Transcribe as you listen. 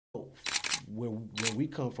where we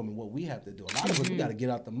come from and what we have to do. A lot of us, we got to get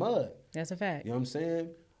out the mud. That's a fact. You know what I'm saying?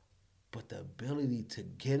 But the ability to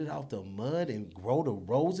get it out the mud and grow the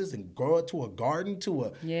roses and grow it to a garden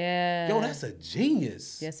yo, that's a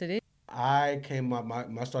genius. Yes, it is. My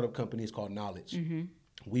startup company is called Knowledge.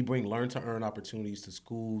 We bring learn to earn opportunities to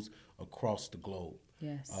schools across the globe.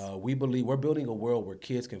 Yes. We believe we're building a world where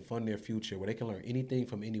kids can fund their future, where they can learn anything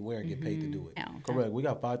from anywhere and get paid to do it. Yeah. Correct. We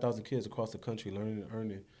got 5,000 kids across the country learning and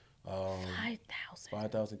earning. 5,000.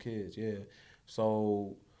 5,000 kids, yeah.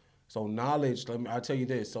 So Knowledge, I'll tell you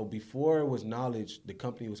this. So before it was Knowledge, the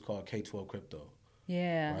company was called K-12 Crypto.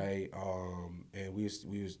 Yeah. Right. And we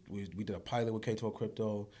did a pilot with K-12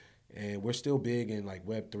 Crypto, and we're still big in like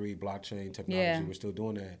Web3, blockchain technology. Yeah. We're still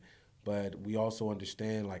doing that. But we also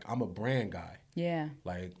understand, like, I'm a brand guy. Yeah.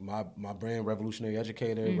 Like, my brand, Revolutionary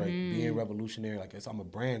Educator, right? Being revolutionary, like, I'm a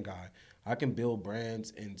brand guy. I can build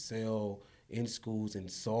brands and sell in schools and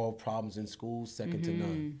solve problems in schools second to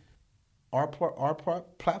none. Our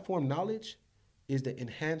platform Knowledge is the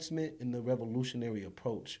enhancement in the revolutionary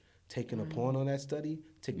approach taken upon on that study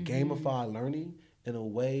to gamify learning in a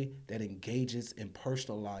way that engages and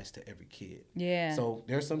personalized to every kid. Yeah. So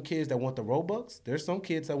there's some kids that want the Robux. There's some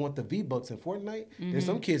kids that want the V-Bucks in Fortnite. There's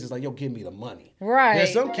some kids that's like, yo, give me the money. Right.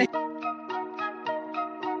 There's some kids.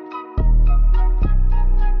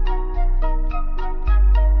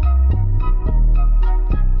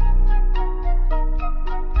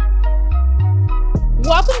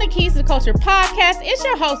 Welcome to Keys to the Culture podcast. It's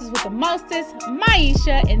your hostess with the mostest,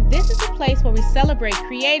 Maisha, and this is a place where we celebrate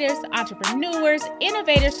creators, entrepreneurs,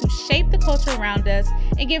 innovators who shape the culture around us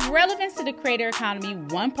and give relevance to the creator economy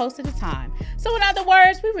one post at a time. So in other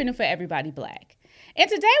words, we're rooting for everybody Black. And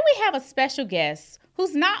today we have a special guest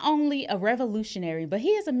who's not only a revolutionary, but he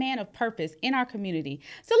is a man of purpose in our community.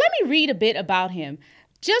 So let me read a bit about him,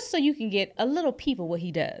 just so you can get a little peep of what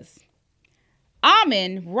he does.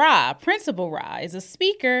 Rahh, Principal Rahh, is a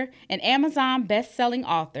speaker and Amazon best-selling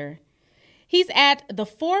author. He's at the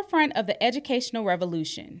forefront of the educational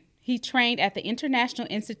revolution. He trained at the International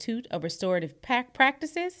Institute of Restorative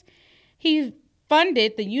Practices. He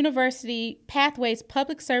funded the University Pathways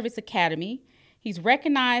Public Service Academy. He's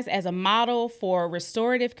recognized as a model for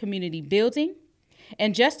restorative community building.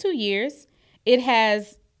 In just 2 years, it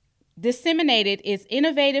has disseminated its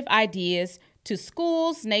innovative ideas to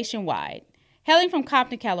schools nationwide. Hailing from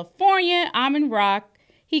Compton, California, Rahh,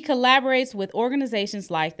 he collaborates with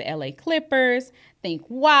organizations like the LA Clippers, Think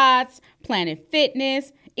Watts, Planet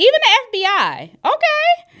Fitness, even the FBI,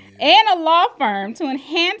 and a law firm to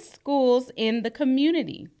enhance schools in the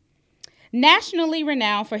community. Nationally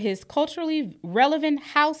renowned for his culturally relevant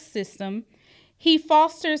house system, he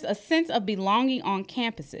fosters a sense of belonging on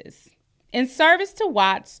campuses. In service to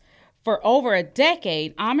Watts, for over a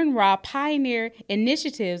decade, Rahh pioneered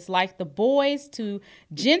initiatives like the Boys to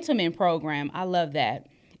Gentlemen program, I love that,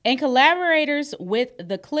 and collaborators with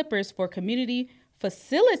the Clippers for community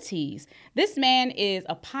facilities. This man is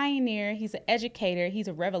a pioneer, he's an educator, he's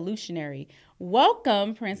a revolutionary.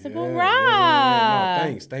 Welcome, Principal Rahh.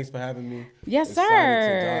 No, thanks for having me. Yes, Excited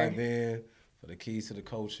sir. to dive in for the keys to the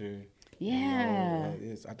culture. Yeah. I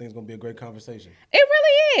think it's going to be a great conversation. It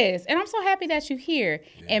really is. And I'm so happy that you're here.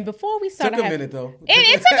 Yeah. And before we start... Took a minute, though.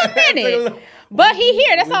 It took a minute. But he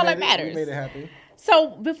here. That's all that matters. We made it happen.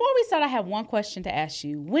 So before we start, I have one question to ask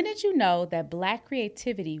you. When did you know that Black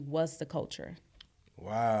creativity was the culture?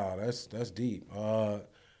 Wow, that's deep. I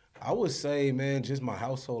would say, man, just my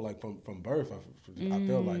household, like from birth. I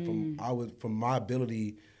feel like from my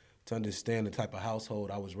ability to understand the type of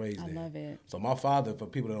household I was raised in. I love it. So my father, for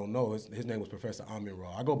people that don't know, his name was Professor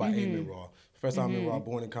Rahh. I go by Rahh. Professor Rahh,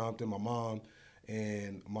 born in Compton. My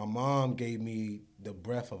mom gave me the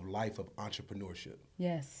breath of life of entrepreneurship.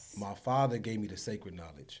 Yes. My father gave me the sacred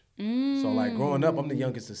knowledge. So like growing up, I'm the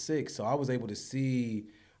youngest of 6, so I was able to see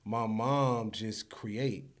my mom just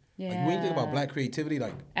create. Yeah. Like when you think about Black creativity,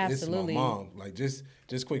 like Absolutely. This is my mom. Like just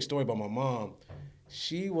quick story about my mom.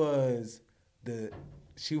 She was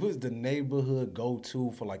the neighborhood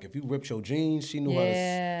go-to for, like, if you ripped your jeans, she knew how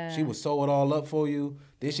to, she would sew it all up for you.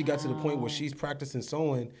 Then she got to the point where she's practicing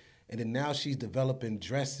sewing, and then now she's developing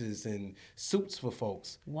dresses and suits for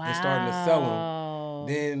folks and starting to sell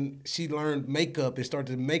them. Then she learned makeup and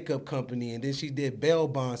started a makeup company, and then she did bail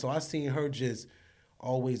bonds. So I seen her just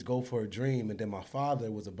always go for a dream. And then my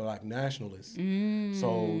father was a Black nationalist.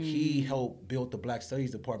 So he helped build the Black Studies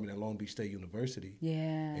Department at Long Beach State University.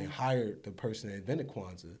 And hired the person that invented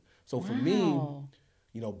Kwanzaa. So for me,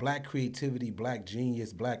 Black creativity, Black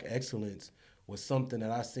genius, Black excellence was something that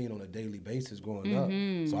I seen on a daily basis growing up.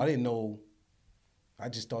 So I didn't know I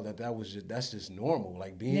just thought that's just normal.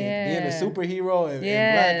 Like being a superhero and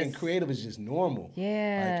black and creative is just normal.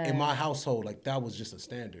 Yeah. Like in my household, like that was just a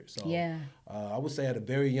standard. So I would say at a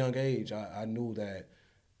very young age, I knew that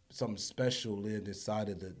something special lived inside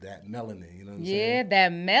of that melanin. You know what I'm saying? Yeah,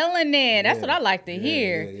 that melanin. That's what I like to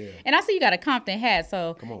hear. Yeah. And I see you got a Compton hat.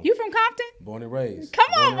 So you from Compton? Born and raised. Come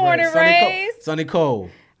on, born and raised. Sunny Cole.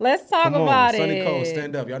 Let's talk about it. Sunny Cole,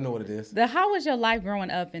 stand up. Y'all know what it is. How was your life growing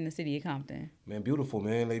up in the city of Compton? Man, beautiful,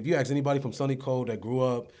 man. Like, if you ask anybody from Sunny Cole that grew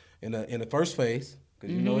up in the first phase,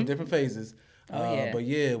 because you know in different phases. But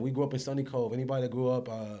yeah, we grew up in Sunny Cove. Anybody that grew up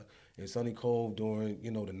in Sunny Cove during, the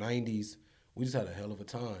 90s, we just had a hell of a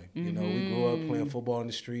time. You know, we grew up playing football in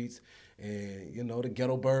the streets, and, the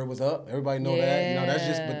ghetto bird was up. Everybody know that. That's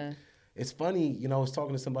just, but it's funny, I was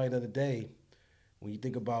talking to somebody the other day. When you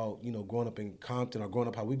think about, growing up in Compton or growing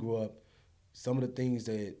up how we grew up, some of the things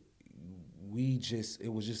that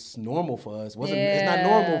it was just normal for us. It's not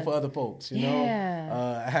normal for other folks, you know?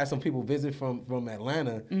 I had some people visit from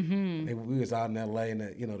Atlanta. We was out in L.A. and,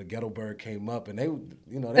 the ghetto bird came up and they were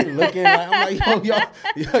looking like, I'm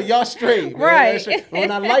like, y'all straight. Man. Right. When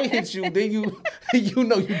that light hits you, then you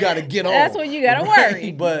know you got to get on. That's when you got to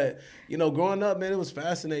worry. But, growing up, man, it was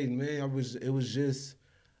fascinating, man. It was just...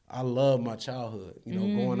 I love my childhood,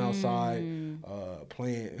 going outside,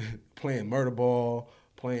 playing murder ball,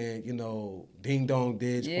 playing, ding dong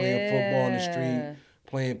ditch, playing football in the street,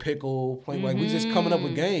 playing pickle, like we just coming up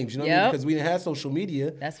with games, what I mean? Because we didn't have social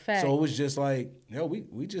media. That's a fact. So it was just like,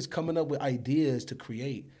 we just coming up with ideas to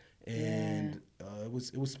create, and it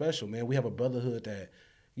was special, man. We have a brotherhood that,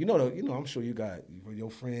 I'm sure you got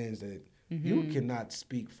your friends that you cannot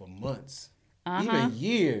speak for months. Even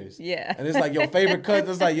years. Yeah. And it's like your favorite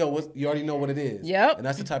cousin. It's like, you already know what it is. Yep. And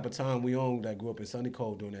that's the type of time we own that grew up in Sunny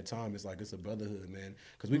Cove during that time. It's like, it's a brotherhood, man.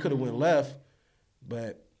 Because we could have went left,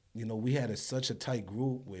 but, we had such a tight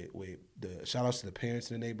group with the shout outs to the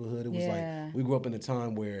parents in the neighborhood. It was like, we grew up in a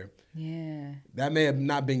time where that may have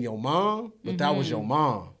not been your mom, but that was your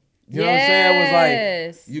mom. You know what I'm saying? It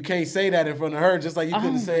was like, you can't say that in front of her, just like you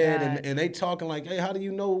couldn't say it. And they talking like, hey, how do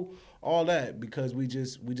you know all that? Because we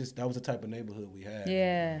just that was the type of neighborhood we had.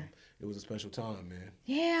 Yeah. It was a special time, man.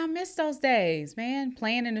 Yeah, I miss those days, man.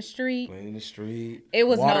 Playing in the street. It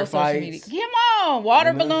was water no fights. social media. Come on,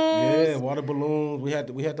 water balloons. Yeah, water balloons. We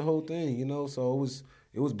had the whole thing, So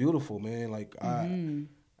it was beautiful, man. Like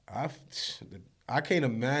I can't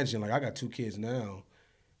imagine. Like I got 2 kids now,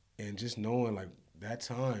 and just knowing like that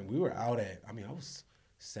time we were out at. I was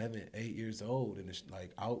 7, 8 years old, and it's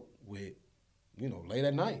like out with. Late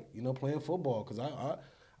at night, playing football. Because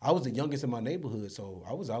I was the youngest in my neighborhood, so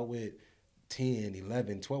I was out with 10,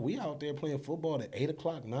 11, 12. We out there playing football at 8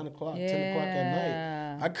 o'clock, 9 o'clock, 10 o'clock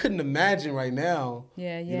at night. I couldn't imagine right now, you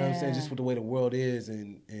know what I'm saying, just with the way the world is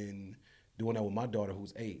and doing that with my daughter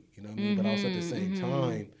who's 8, you know what I mean? But also at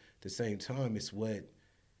the same time, it's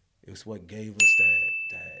what gave us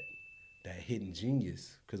that hidden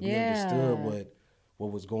genius. Because we understood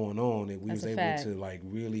what was going on, and we was able to like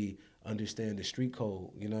really understand the street code,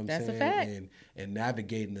 you know what I'm saying? That's a fact. And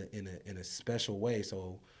navigate in a special way.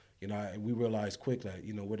 So, we realized quick that,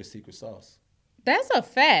 we're the secret sauce. That's a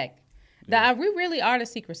fact. That we really are the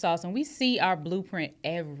secret sauce, and we see our blueprint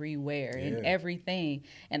everywhere in everything,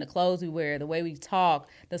 and the clothes we wear, the way we talk,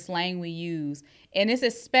 the slang we use. And it's a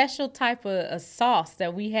special type of sauce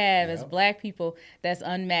that we have as Black people that's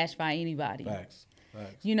unmatched by anybody. Facts.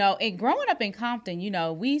 And growing up in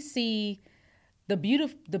Compton, we see the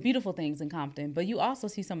beautiful things in Compton, but you also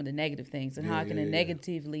see some of the negative things and how it can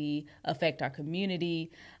negatively affect our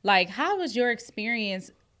community. Like, how was your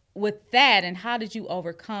experience with that, and how did you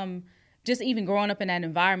overcome just even growing up in that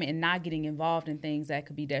environment and not getting involved in things that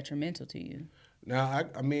could be detrimental to you? Now,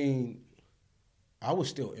 I was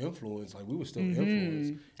still influenced. Like, we were still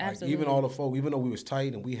influenced. Absolutely. Like, even all the folk, even though we was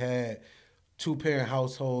tight and we had 2-parent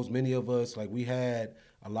households, many of us, like, we had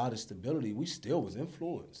a lot of stability, we still was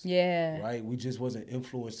influenced. Yeah. Right? We just wasn't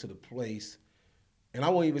influenced to the place. And I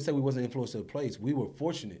won't even say we wasn't influenced to the place. We were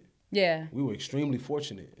fortunate. Yeah. We were extremely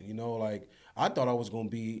fortunate. Like, I thought I was going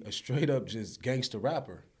to be a straight up just gangster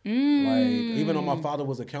rapper. Like, even though my father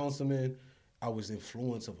was a councilman, I was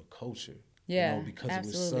influenced of a culture. Yeah, because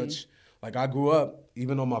absolutely. It was such, like, I grew up,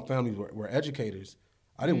 even though my family were educators,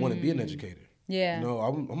 I didn't want to be an educator. Yeah.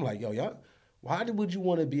 I'm like, y'all, why would you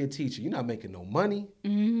want to be a teacher? You're not making no money.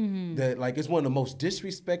 That, like, it's one of the most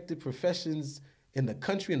disrespected professions in the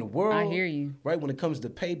country, in the world. I hear you. Right, when it comes to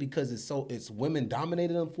pay, because it's women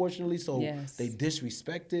dominated, unfortunately, so they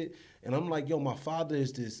disrespect it. And I'm like, my father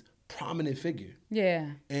is this prominent figure. Yeah.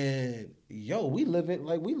 And we live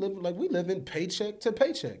in paycheck to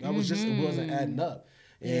paycheck. It wasn't adding up.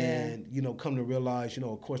 And, come to realize,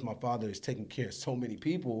 of course my father is taking care of so many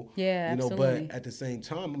people. Yeah, absolutely. But at the same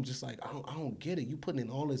time, I'm just like, I don't get it. You putting in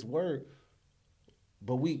all this work,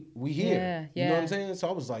 but we here. Yeah, You know what I'm saying? So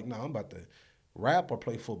I was like, I'm about to rap or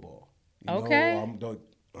play football. Okay. I'm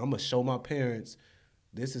going to show my parents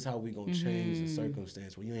this is how we going to change the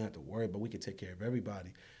circumstance where you ain't have to worry, but we can take care of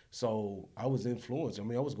everybody. So I was influenced. I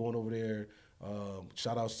mean, I was going over there.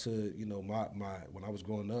 Shout outs to, my when I was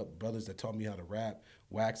growing up, brothers that taught me how to rap,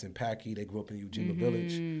 Wax and Packy, they grew up in Ujima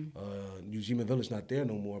Village. Ujima Village not there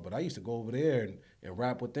no more, but I used to go over there and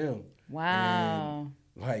rap with them. Wow.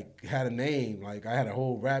 And, had a name. Like, I had a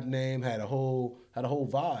whole rap name, had a whole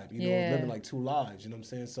vibe, living like two lives, you know what I'm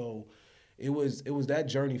saying? So it was that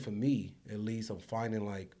journey for me, at least, of finding,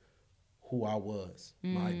 like, who I was,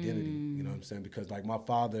 my identity, you know what I'm saying? Because, like, my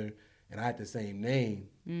father and I had the same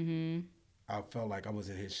name. I felt like I was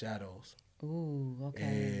in his shadows. Ooh, okay.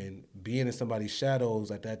 And being in somebody's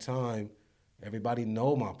shadows at that time, everybody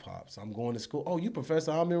know my pops. I'm going to school. Oh, you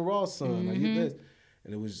Professor Amin Ross' son. Are you this?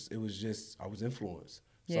 And it was just, I was influenced.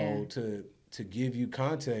 Yeah. So to give you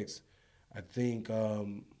context, I think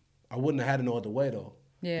I wouldn't have had it no other way, though.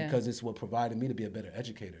 Yeah. Because it's what provided me to be a better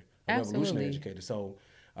educator, a Absolutely. revolutionary educator. So,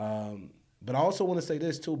 but I also want to say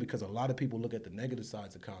this, too, because a lot of people look at the negative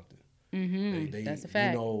sides of Compton. That's a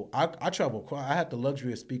fact. I travel. I had the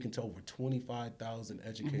luxury of speaking to over 25,000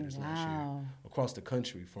 educators last year across the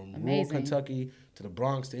country, from rural Kentucky to the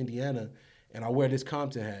Bronx to Indiana, and I wear this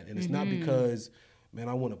Compton hat. And it's not because, man,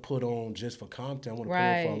 I want to put on just for Compton. I want to put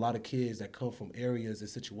on for a lot of kids that come from areas and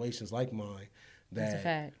situations like mine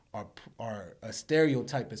that are a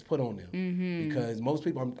stereotype is put on them. Because most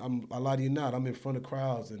people, I lie to you not, I'm in front of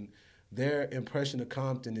crowds and their impression of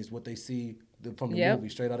Compton is what they see from the movie,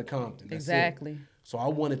 Straight Outta Compton. That's exactly. it. So I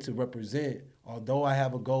wanted to represent, although I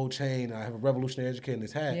have a gold chain, I have a revolutionary educator in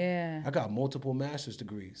this hat, I got multiple master's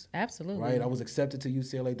degrees. Absolutely. Right? I was accepted to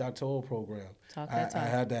UCLA doctoral program. I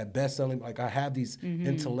had that best-selling, like I have these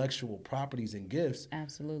intellectual properties and gifts.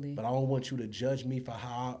 Absolutely. But I don't want you to judge me for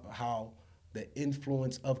how the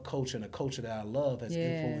influence of culture and the culture that I love has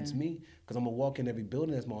influenced me, because I'm going to walk in every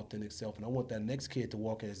building as my authentic self, and I want that next kid to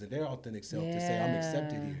walk in as their authentic self to say, I'm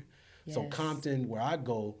accepted here. Yes. So Compton, where I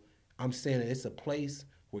go, I'm saying that it's a place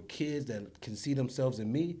where kids that can see themselves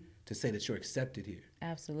in me to say that you're accepted here.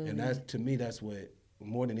 Absolutely. And that's, to me, that's what,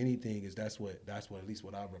 more than anything, is that's what at least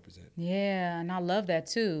what I represent. Yeah, and I love that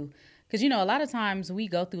too. Because, a lot of times we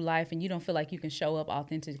go through life and you don't feel like you can show up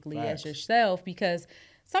authentically as yourself, because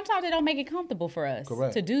sometimes they don't make it comfortable for us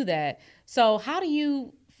to do that. So how do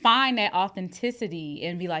you find that authenticity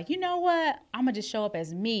and be like, you know what, I'm going to just show up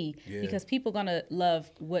as me because people are going to love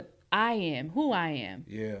what I am, who I am.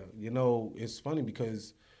 Yeah, it's funny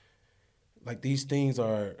because like these things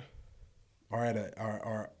are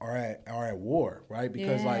at war, right?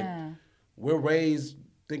 Because like we're raised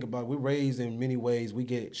in many ways. We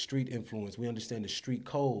get street influence. We understand the street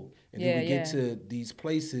code. And then we get to these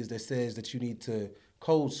places that says that you need to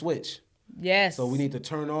code switch. Yes. So we need to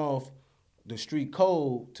turn off the street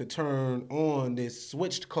code to turn on this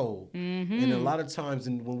switched code. And a lot of times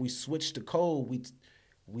when we switch the code,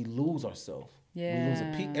 we lose ourselves. Yeah. We lose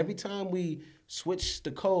a piece. Every time we switch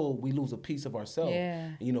the code, we lose a piece of ourselves.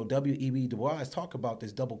 Yeah. W.E.B. Du Bois talk about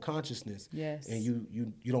this double consciousness. Yes. And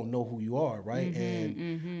you don't know who you are, right?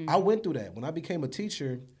 And I went through that. When I became a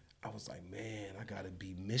teacher, I was like, man, I got to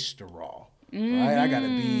be Mr. Raw. Right? I got to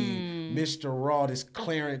be Mr. Raw, this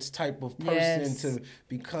Clarence type of person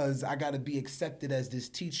because I got to be accepted as this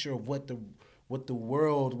teacher of what the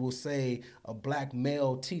world will say a black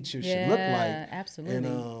male teacher should look like. Absolutely.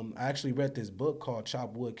 And I actually read this book called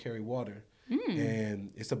Chop Wood, Carry Water.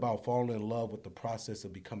 And it's about falling in love with the process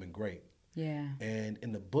of becoming great. Yeah. And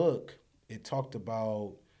in the book, it talked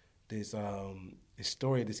about this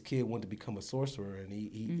story of this kid wanted to become a sorcerer, and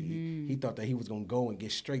he thought that he was going to go and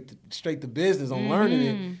get straight to business on learning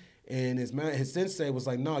it. And his sensei was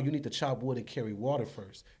like, no, you need to chop wood and carry water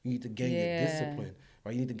first. You need to gain your discipline.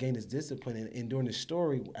 Right? You need to gain this discipline. And during the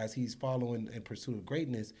story, as he's following in pursuit of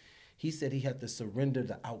greatness, he said he had to surrender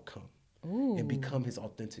the outcome and become his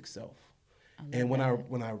authentic self. And when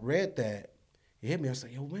I read that, it hit me. I was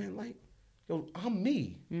like, yo, man, I'm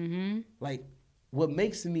me. Like, what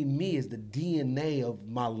makes me is the DNA of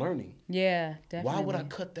my learning. Yeah, definitely. Why would I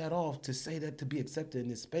cut that off to say that to be accepted in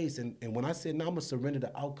this space? And when I said, now I'm going to surrender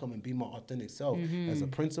the outcome and be my authentic self as a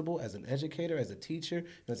principal, as an educator, as a teacher,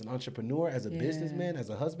 as an entrepreneur, as a businessman, as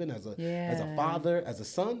a husband, as a father, as a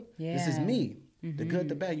son, this is me. The good,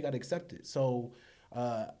 the bad, you got to accept it. So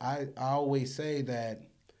I always say that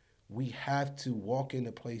we have to walk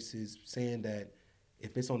into places saying that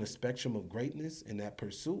if it's on the spectrum of greatness in that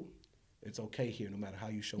pursuit, It's okay here, no matter how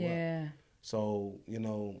you show up. Yeah. So,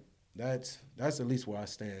 that's at least where I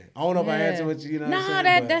stand. I don't know if I answered what you, what I'm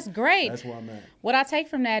saying, but that's great. That's where I'm at. What I take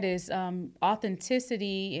from that is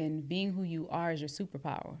authenticity and being who you are is your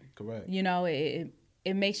superpower. Correct.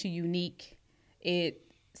 It makes you unique. It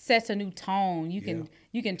sets a new tone. You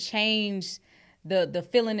can change the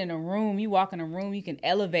feeling in a room. You walk in a room, you can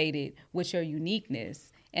elevate it with your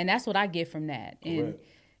uniqueness. And that's what I get from that. Correct.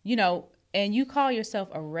 And and you call yourself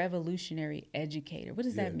a revolutionary educator. What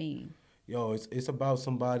does that mean? It's about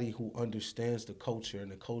somebody who understands the culture and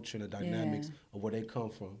the dynamics of where they come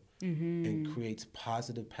from, and creates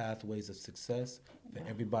positive pathways of success for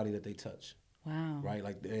everybody that they touch. Wow. Right?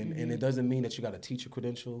 And it doesn't mean that you got a teacher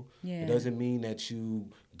credential. Yeah. It doesn't mean that you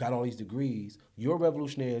got all these degrees. You're a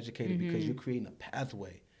revolutionary educator because you're creating a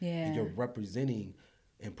pathway. Yeah. And you're representing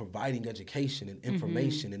and providing education and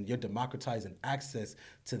information, and you're democratizing access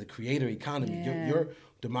to the creator economy. Yeah. You're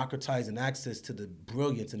democratizing access to the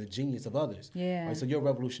brilliance and the genius of others. Yeah. Right? So you're a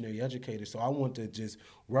revolutionary educator. So I want to just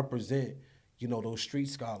represent, those street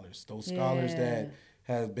scholars, those scholars that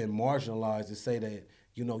have been marginalized, to say that,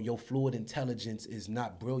 your fluid intelligence is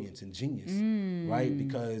not brilliance and genius, right?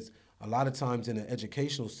 Because a lot of times in the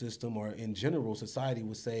educational system, or in general, society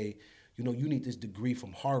would say, you need this degree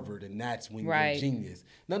from Harvard, and that's when you're a genius.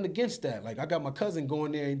 Nothing against that. Like, I got my cousin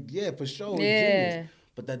going there, and for sure, he's genius.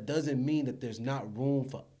 But that doesn't mean that there's not room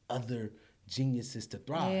for other geniuses to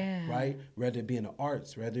thrive, right? Whether it be in the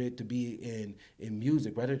arts, whether it to be in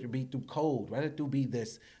music, whether it to be through code, whether it to be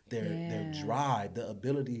their drive, the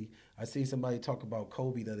ability. I seen somebody talk about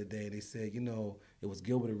Kobe the other day. They said, it was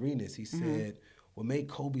Gilbert Arenas. He said, what made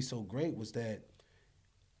Kobe so great was that,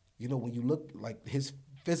 when you look, like, his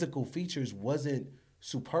physical features wasn't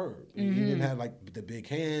superb. He didn't have, like, the big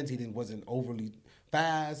hands. He wasn't overly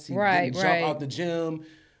fast. He didn't jump out the gym.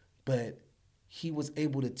 But he was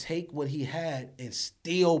able to take what he had and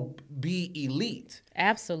still be elite.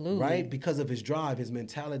 Absolutely. Right? Because of his drive, his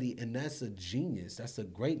mentality, and that's a genius. That's a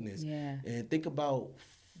greatness. Yeah. And think about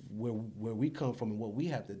where we come from and what we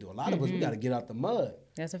have to do. A lot of us, we got to get out the mud.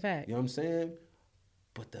 That's a fact. You know what I'm saying?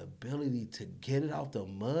 But the ability to get it out the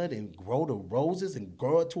mud and grow the roses and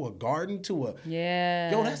grow it to a garden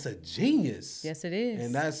that's a genius. Yes, it is.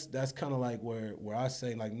 And that's kind of like where I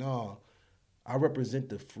say, like, no, I represent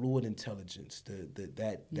the fluid intelligence,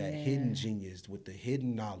 that hidden genius with the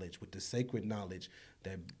hidden knowledge, with the sacred knowledge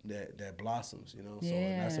that blossoms. So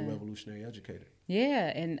that's a revolutionary educator.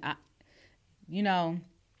 Yeah, and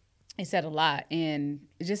it said a lot, and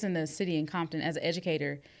just in the city in Compton as an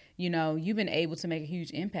educator, you've been able to make a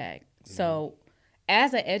huge impact. Mm-hmm. So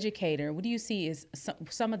as an educator, what do you see is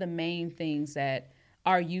some of the main things that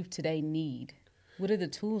our youth today need? What are the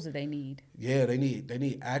tools that they need? Yeah, they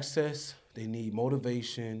need access. They need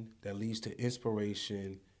motivation that leads to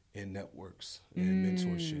inspiration and networks and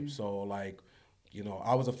mentorship. So, like,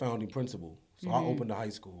 I was a founding principal. So I opened a high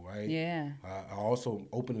school, right? Yeah. I also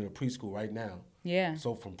opened a preschool right now. Yeah.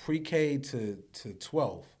 So from pre-K to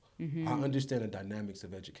 12, I understand the dynamics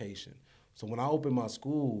of education. So when I opened my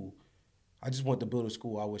school, I just wanted to build a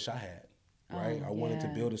school I wish I had, right? I wanted to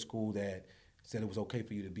build a school that said it was okay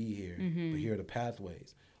for you to be here, but here are the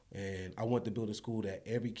pathways. And I wanted to build a school that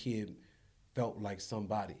every kid felt like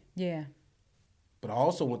somebody. Yeah. But I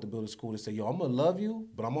also want to build a school to say, I'm going to love you,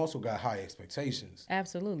 but I'm also got high expectations.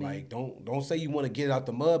 Absolutely. Like, don't say you want to get out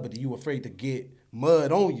the mud, but you afraid to get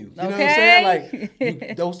mud on you. You know what I'm saying?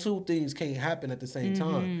 Like, those two things can't happen at the same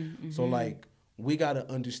time. So, like, we got to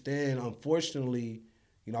understand, unfortunately,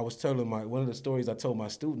 I was telling one of the stories I told my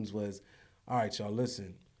students was, all right, y'all,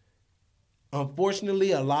 listen.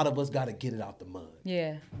 Unfortunately, a lot of us got to get it out the mud.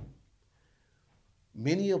 Yeah.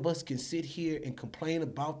 Many of us can sit here and complain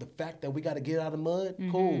about the fact that we got to get out of the mud.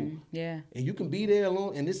 Cool. Yeah. And you can be there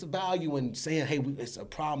alone, and it's a value in saying, hey, it's a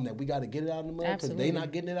problem that we got to get it out of the mud because they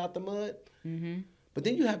not getting it out the mud. But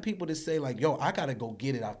then you have people that say, like, I got to go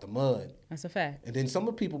get it out the mud. That's a fact. And then some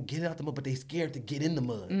of people get it out the mud, but they scared to get in the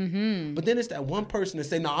mud. But then it's that one person that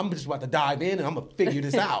say, no, I'm just about to dive in and I'm going to figure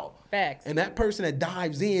this out. Facts. And that person that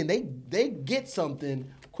dives in, they get something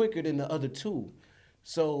quicker than the other two.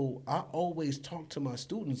 So I always talk to my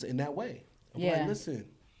students in that way. I'm like, listen,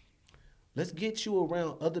 let's get you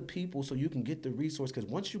around other people so you can get the resource. Because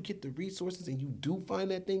once you get the resources and you do find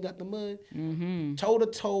that thing got the mud, toe to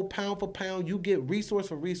toe, pound for pound, you get resource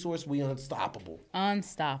for resource, we unstoppable.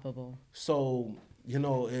 Unstoppable. So,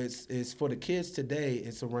 it's for the kids today,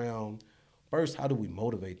 it's around, first, how do we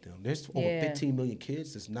motivate them? There's over 15 million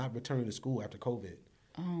kids that's not returning to school after COVID.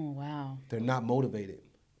 Oh, wow. They're not motivated.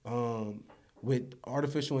 With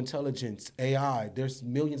artificial intelligence, AI, there's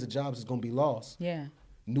millions of jobs that's going to be lost. Yeah.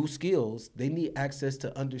 new skills, they need access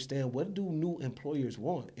to understand what do new employers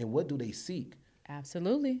want and what do they seek.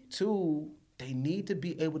 Absolutely. 2, they need to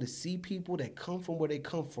be able to see people that come from where they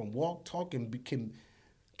come from, walk, talk, and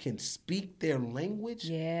can speak their language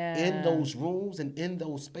in those rooms and in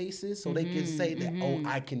those spaces so they can say that, oh,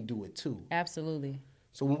 I can do it too. Absolutely.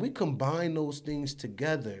 So when we combine those things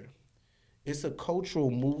together, it's a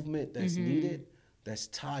cultural movement that's needed, that's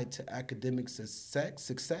tied to academic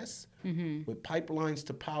success with pipelines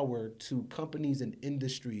to power to companies and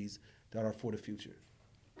industries that are for the future.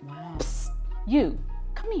 Wow. Psst, you,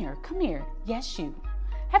 come here. Yes, you.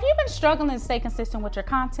 Have you been struggling to stay consistent with your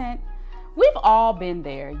content? We've all been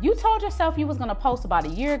there. You told yourself you was going to post about a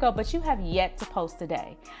year ago, but you have yet to post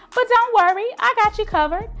today. But don't worry, I got you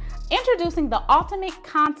covered. Introducing the Ultimate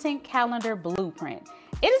Content Calendar Blueprint.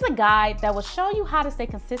 It is a guide that will show you how to stay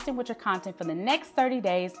consistent with your content for the next 30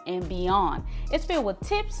 days and beyond. It's filled with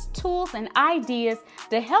tips, tools, and ideas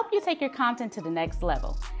to help you take your content to the next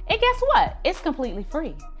level. And guess what? It's completely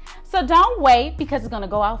free. So don't wait because it's going to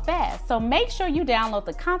go out fast. So make sure you download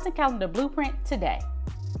the Content Calendar Blueprint today.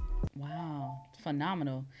 Wow,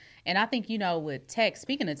 phenomenal. And I think, with tech,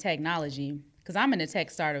 speaking of technology, because I'm in the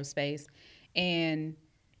tech startup space, and,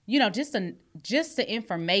 just the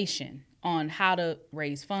information on how to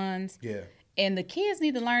raise funds. Yeah. And the kids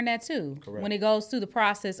need to learn that too. Correct. When it goes through the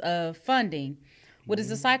process of funding. What is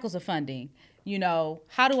the cycles of funding?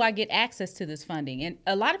 How do I get access to this funding? And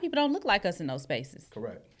a lot of people don't look like us in those spaces.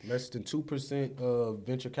 Correct. Less than 2% of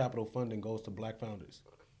venture capital funding goes to Black founders.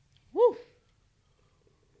 Woo.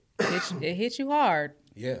 It hits you hard.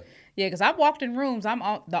 Yeah. Yeah, because I've walked in rooms. I'm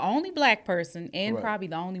the only Black person and probably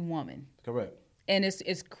the only woman. Correct. And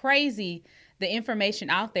it's crazy, the information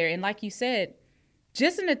out there. And like you said,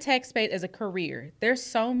 just in the tech space as a career, there's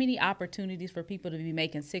so many opportunities for people to be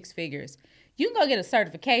making 6 figures. You can go get a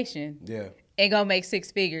certification and go make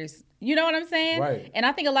 6 figures. You know what I'm saying? Right. And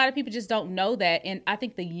I think a lot of people just don't know that. And I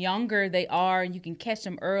think the younger they are, and you can catch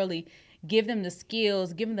them early, give them the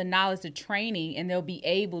skills, give them the knowledge, the training, and they'll be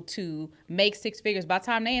able to make 6 figures by the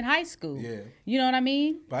time they're in high school. Yeah. You know what I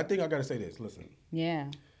mean? But I think I got to say this. Listen. Yeah.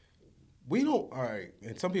 We don't, all right,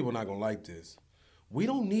 and some people are not going to like this. We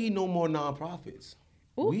don't need no more nonprofits.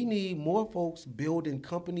 Ooh. We need more folks building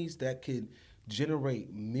companies that could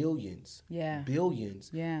generate millions,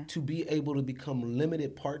 billions, to be able to become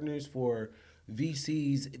limited partners for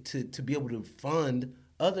VCs to be able to fund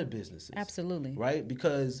other businesses. Absolutely. Right?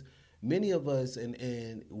 Because many of us,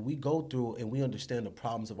 and we go through and we understand the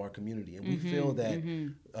problems of our community, and we feel that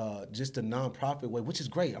just a nonprofit way, which is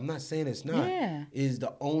great, I'm not saying it's not, is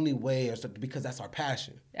the only way, because that's our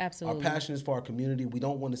passion. Absolutely. Our passion is for our community. We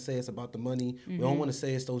don't want to say it's about the money. We don't want to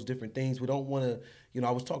say it's those different things. We don't want to, I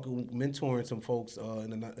was mentoring some folks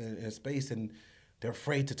in a space, and they're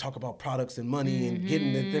afraid to talk about products and money and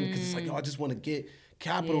getting at them, because it's like, I just want to get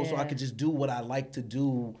capital so I can just do what I like to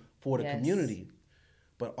do for the community.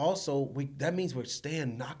 But also, that means we're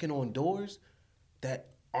staying knocking on doors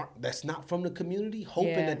that's not from the community,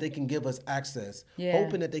 hoping that they can give us access,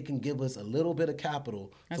 hoping that they can give us a little bit of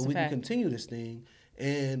capital so we can continue this thing.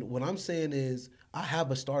 And what I'm saying is, I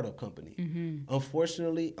have a startup company.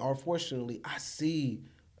 Unfortunately or fortunately, I see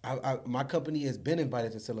my company has been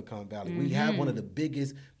invited to Silicon Valley. We have one of the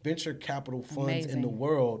biggest venture capital funds in the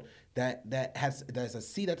world that has a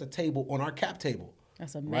seat at the table on our cap table.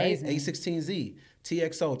 That's amazing. Right? A16Z,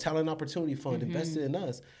 TXO, Talent Opportunity Fund, invested in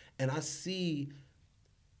us. And I see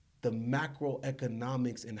the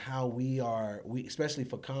macroeconomics and how we especially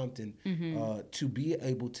for Compton, to be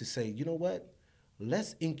able to say, you know what?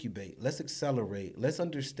 Let's incubate, let's accelerate, let's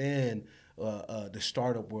understand the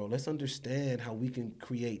startup world. Let's understand how we can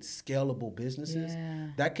create scalable businesses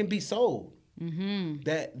that can be sold.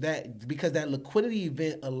 That because that liquidity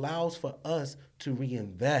event allows for us to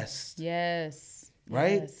reinvest. Yes.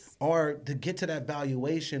 Right? Yes. Or to get to that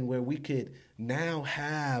valuation where we could now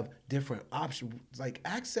have different options. Like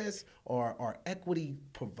access or equity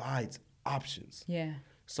provides options. Yeah.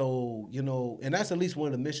 So, and that's at least one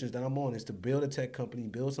of the missions that I'm on, is to build a tech company,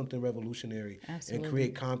 build something revolutionary, and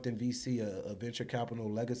create Compton VC, a venture capital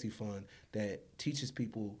legacy fund that teaches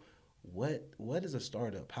people what is a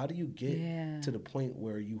startup? How do you get to the point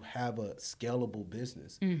where you have a scalable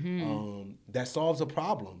business that solves a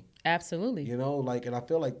problem? Absolutely. And I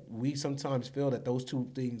feel like we sometimes feel that those two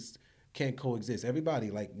things can't coexist.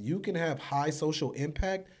 Everybody, you can have high social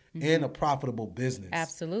impact and a profitable business.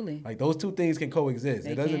 Absolutely. Those two things can coexist.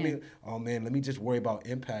 It doesn't mean, oh man, let me just worry about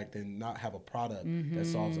impact and not have a product that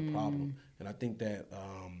solves a problem. And I think that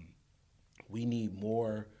we need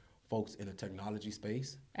more folks in the technology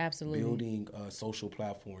space. Absolutely. Building social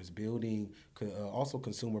platforms, building also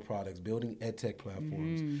consumer products, building ed tech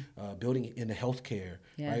platforms, building in the healthcare.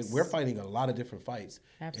 Yes. Right, we're fighting a lot of different fights.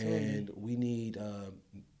 Absolutely. And we need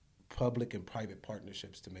public and private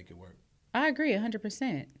partnerships to make it work. I agree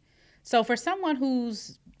 100%. So for someone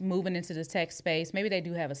who's moving into the tech space, maybe they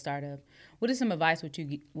do have a startup, what is some advice would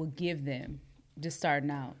you would give them just starting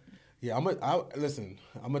out? Yeah, listen,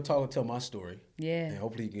 I'm going to tell my story. Yeah. And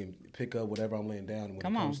hopefully you can pick up whatever I'm laying down when it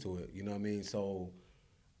comes to it. You know what I mean? So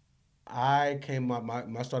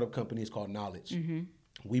my startup company is called Knowledge.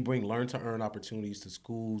 We bring learn-to-earn opportunities to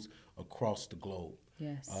schools across the globe.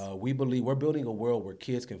 Yes. We believe we're building a world where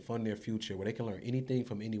kids can fund their future, where they can learn anything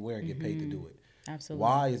from anywhere and get paid to do it. Absolutely.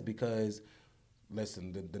 Why? Is because,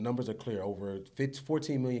 listen, the numbers are clear. Over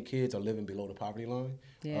 14 million kids are living below the poverty line.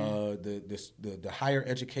 Yeah. The higher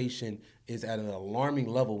education is at an alarming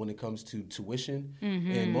level when it comes to tuition.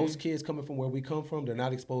 And most kids coming from where we come from, they're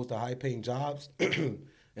not exposed to high-paying jobs.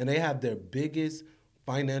 And they have their biggest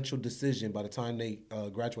financial decision by the time they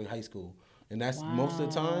graduate high school. And that's most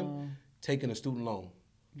of the time taking a student loan.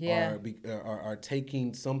 Yeah. Or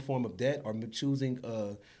taking some form of debt or choosing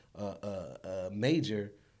a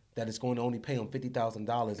major that is going to only pay them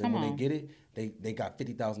 $50,000, and when they get it, they got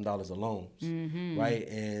 $50,000 of loans, right?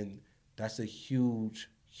 And that's a huge,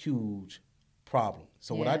 huge problem.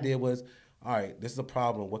 So what I did was, all right, this is a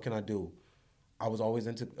problem. What can I do? I was always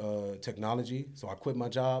into technology, so I quit my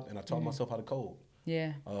job and I taught myself how to code.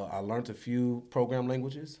 Yeah. I learned a few program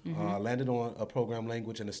languages. I landed on a program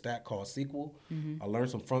language in a stack called SQL. I learned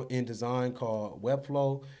some front-end design called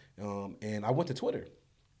Webflow, and I went to Twitter.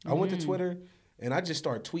 I went to Twitter, and I just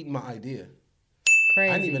started tweeting my idea.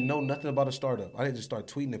 Crazy. I didn't even know nothing about a startup. I didn't just start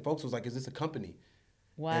tweeting, and folks was like, is this a company?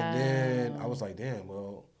 Wow. And then I was like, damn,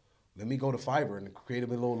 well, let me go to Fiverr and create a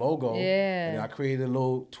little logo. Yeah. And I created a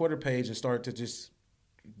little Twitter page and started to just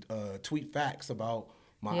tweet facts about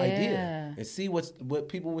my idea and see what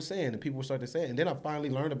people were saying, and people were starting to say it. And then I finally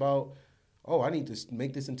learned about, I need to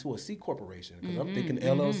make this into a C corporation, because I'm thinking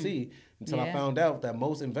LLC until I found out that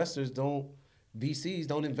most VCs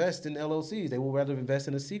don't invest in LLCs. They will rather invest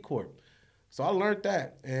in a C corp. So I learned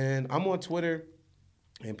that, and I'm on Twitter,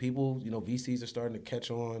 and people, VCs are starting to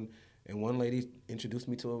catch on. And one lady introduced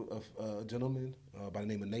me to a gentleman by the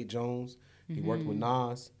name of Nate Jones. He worked with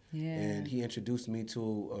Nas. Yeah. And he introduced me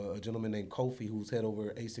to a gentleman named Kofi, who's head over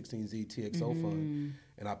A16Z TXO Fund.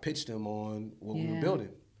 And I pitched him on what we were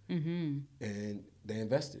building. And they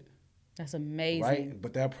invested. That's amazing. Right?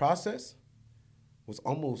 But that process was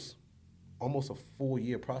almost a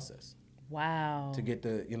 4-year process. Wow. To get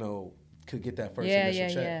that first initial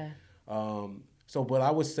check. So what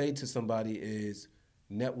I would say to somebody is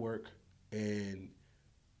network and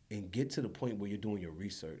get to the point where you're doing your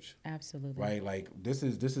research. Absolutely. Right? Like this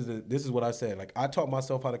is what I said. Like I taught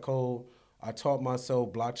myself how to code. I taught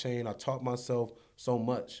myself blockchain. I taught myself so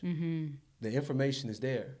much. The information is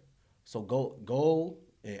there. So go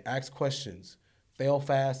and ask questions. Fail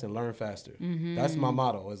fast and learn faster. That's my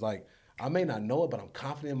motto. It's like I may not know it, but I'm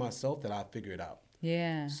confident in myself that I'll figure it out.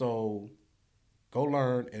 Yeah. So go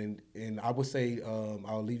learn, and I would say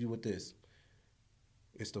I'll leave you with this.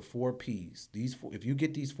 It's the 4 Ps. If you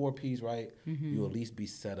get these 4 Ps right, you'll at least be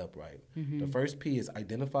set up right. The first P is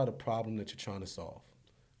identify the problem that you're trying to solve.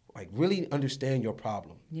 Like really understand your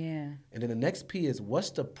problem. Yeah. And then the next P is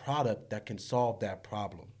what's the product that can solve that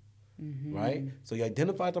problem, right? So you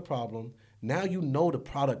identify the problem. Now you know the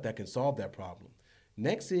product that can solve that problem.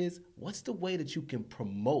 Next is what's the way that you can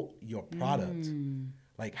promote your product?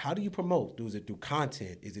 Like, how do you promote? Is it through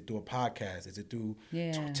content? Is it through a podcast? Is it through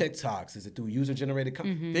TikToks? Is it through user-generated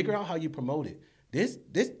content? Figure out how you promote it.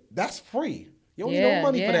 That's free. You don't need no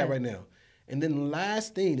money for that right now. And then the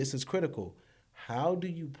last thing, this is critical. How do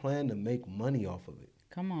you plan to make money off of it?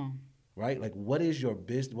 Come on. Right? Like, what is your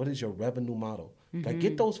business? What is your revenue model? Like,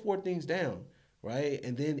 get those 4 things down, right?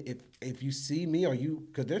 And then if you see me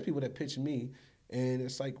because there's people that pitch me, and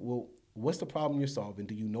it's like, well, what's the problem you're solving?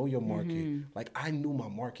 Do you know your market? Like, I knew my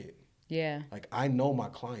market. Yeah. Like, I know my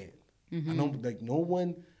client. I know, like,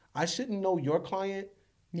 I shouldn't know your client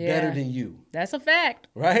better than you. That's a fact.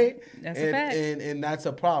 Right? That's a fact. And that's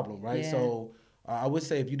a problem, right? Yeah. So I would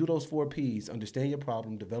say if you do those 4 Ps, understand your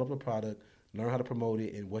problem, develop a product, learn how to promote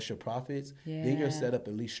it, and what's your profits, then you're set up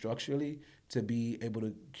at least structurally to be able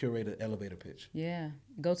to curate an elevator pitch. Yeah.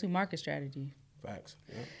 Go-to market strategy. Facts.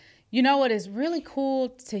 Yeah. You know what is really cool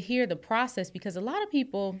to hear the process, because a lot of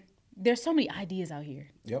people, there's so many ideas out here.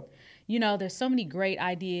 Yep. There's so many great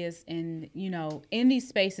ideas in these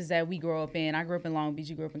spaces that we grow up in. I grew up in Long Beach,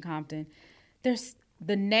 you grew up in Compton. There's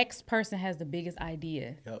the next person has the biggest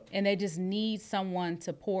idea. Yep. And they just need someone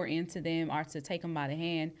to pour into them or to take them by the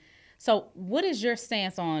hand. So what is your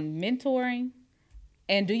stance on mentoring?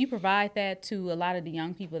 And do you provide that to a lot of the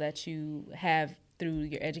young people that you have through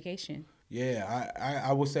your education? Yeah,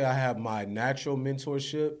 I would say I have my natural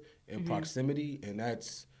mentorship and proximity, and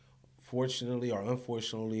that's fortunately or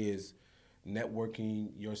unfortunately is networking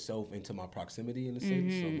yourself into my proximity in a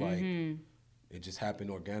sense of like it just happened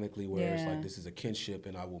organically where it's like this is a kinship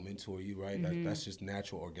and I will mentor you, right? That's just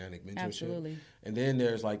natural organic mentorship. Absolutely. And then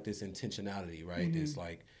there's like this intentionality, right? It's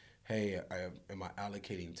like, hey, am I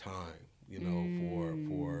allocating time, you know,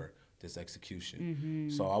 for this execution?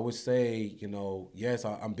 So I would say, you know, yes,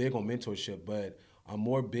 I'm big on mentorship, but I'm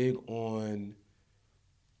more big on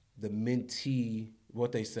the mentee.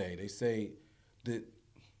 What they say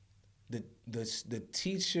the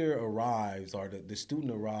teacher arrives or the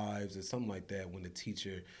student arrives or something like that when the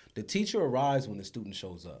teacher arrives when the student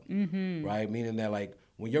shows up, right? Meaning that like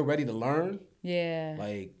when you're ready to learn,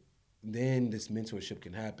 like then this mentorship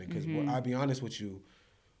can happen. Because I'll be honest with you,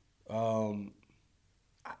 I'm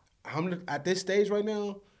at this stage right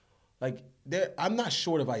now, like I'm not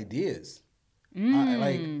short of ideas.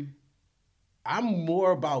 I'm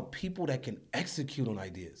more about people that can execute on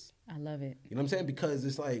ideas. I love it. You know what I'm saying? Because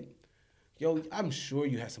it's like, yo, I'm sure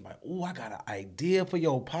you have somebody, oh, I got an idea for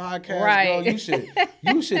your podcast. Right. Girl,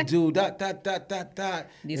 you should do dot.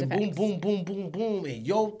 These and are boom, facts. boom, boom, boom, boom. And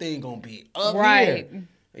your thing gonna be up Right. here.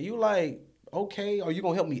 And you like, okay, are you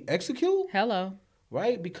gonna help me execute? Hello.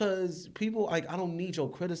 Right? Because people, like, I don't need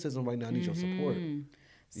your criticism right now. I need your support. You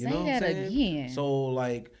Say know what that I'm saying? again. So,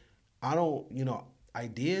 like, I don't,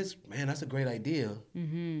 ideas, man, that's a great idea.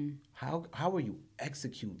 How are you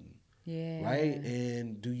executing? Yeah. Right?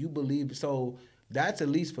 And do you believe, so that's at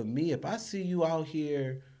least for me, if I see you out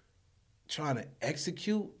here trying to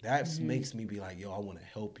execute, that makes me be like, yo, I want to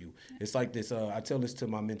help you. It's like this, I tell this to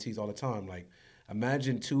my mentees all the time, like,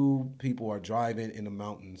 imagine two people are driving in the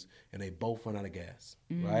mountains and they both run out of gas,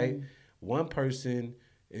 right? One person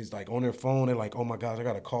is like on their phone, they're like, oh my gosh, I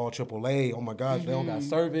gotta call AAA, oh my gosh, they don't got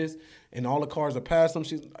service, and all the cars are past them.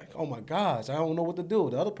 She's like, oh my gosh, I don't know what to do.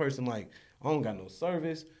 The other person like, I don't got no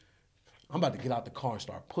service. I'm about to get out the car and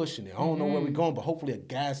start pushing it. I don't know where we're going, but hopefully a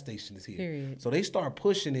gas station is here. Period. So they start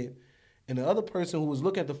pushing it, and the other person who was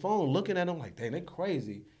looking at the phone, looking at them like, dang, they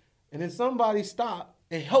crazy. And then somebody stopped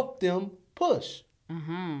and helped them push.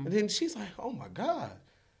 And then she's like, oh my God.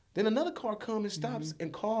 Then another car comes and stops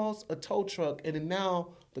and calls a tow truck, and then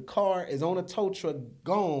now the car is on a tow truck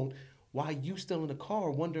gone while you still in the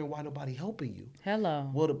car wondering why nobody helping you. Hello.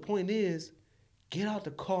 Well, the point is, get out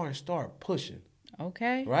the car and start pushing.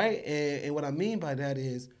 Okay. Right? And what I mean by that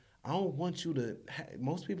is, I don't want you to,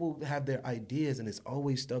 most people have their ideas and it's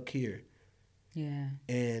always stuck here. Yeah.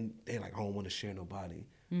 And they're like, I don't want to share nobody.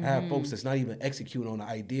 I have folks that's not even executing on the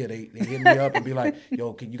idea. They hit me up and be like,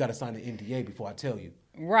 yo, you got to sign an NDA before I tell you.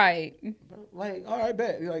 Right. Like, all right,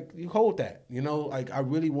 bet. Like, you hold that. Like, I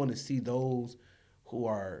really want to see those who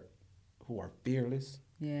are fearless.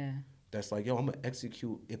 Yeah. That's like, yo, I'm going to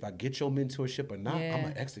execute. If I get your mentorship or not, I'm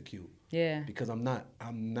going to execute. Yeah. Because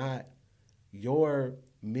your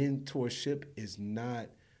mentorship is not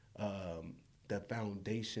the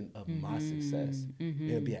foundation of my success.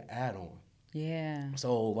 It'll be an add-on. Yeah.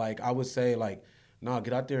 So, like, I would say, like, no,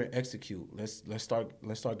 get out there and execute. Let's start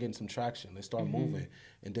getting some traction. Let's start moving.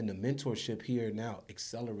 And then the mentorship here now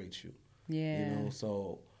accelerates you. Yeah.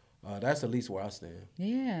 So that's at least where I stand.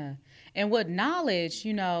 Yeah. And with knowledge,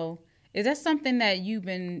 is that something that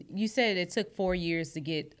you said it took 4 years to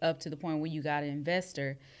get up to the point where you got an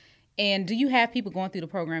investor. And do you have people going through the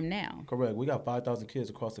program now? Correct. We got 5,000 kids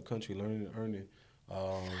across the country learning and earning.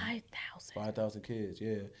 5,000. 5,000 kids,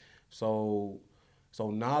 yeah. So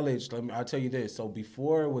knowledge, I'll tell you this. So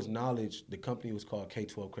before it was knowledge, the company was called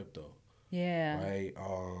K-12 Crypto. Yeah. Right.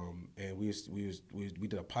 And we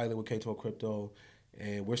did a pilot with K-12 Crypto,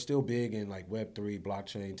 and we're still big in like Web3,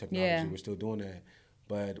 blockchain technology. Yeah. We're still doing that.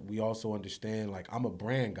 But we also understand, like, I'm a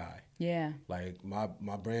brand guy. Yeah. Like, my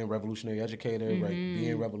brand, Revolutionary Educator, right?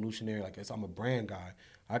 Being revolutionary, like, I'm a brand guy.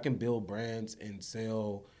 I can build brands and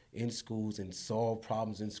sell in schools and solve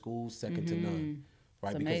problems in schools second to none,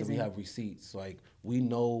 right? It's because we amazing. have receipts. Like, we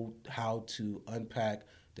know how to unpack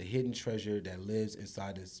the hidden treasure that lives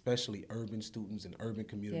inside, especially urban students and urban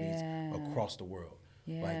communities across the world.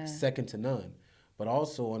 Yeah. Like, second to none. But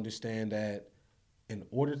also understand that in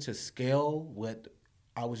order to scale what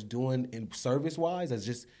I was doing in service-wise as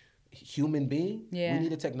just human being, we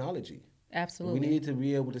needed technology. Absolutely. We needed to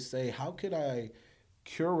be able to say, how could I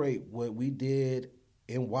curate what we did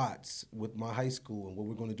in Watts with my high school and what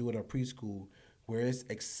we're going to do at our preschool, where it's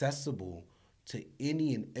accessible to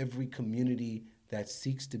any and every community that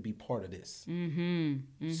seeks to be part of this.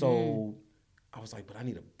 Mm-hmm. So I was like, but I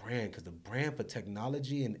need a brand, because the brand for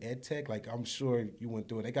technology and ed tech, like I'm sure you went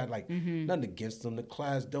through it. They got like nothing against them, the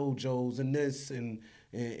class dojos and this and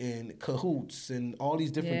Cahoots and all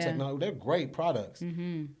these different technology. They're great products,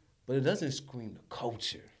 but it doesn't scream the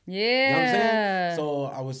culture. Yeah. You know what I'm saying? So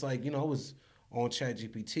I was like, I was on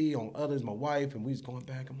ChatGPT, on others, my wife, and we was going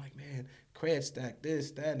back. I'm like, man, cred stack,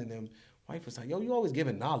 this, that, and then wife was like, yo, you always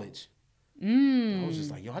giving knowledge. I was just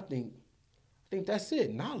like, yo, I think that's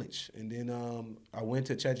it, knowledge. And then I went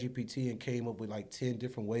to ChatGPT and came up with like 10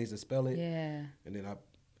 different ways to spell it. Yeah. And then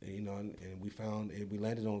and we found, and we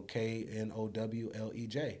landed on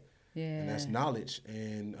KNOWLEJ. Yeah. And that's knowledge.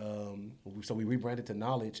 And so we rebranded to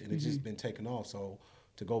knowledge, and it's just been taken off. So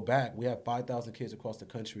to go back, we have 5,000 kids across the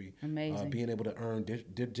country being able to earn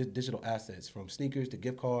digital assets, from sneakers to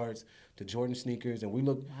gift cards to Jordan sneakers. And we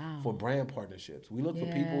look for brand partnerships. We look for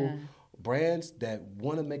people, brands that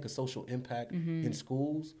want to make a social impact in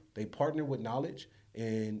schools. They partner with knowledge,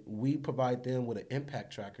 and we provide them with an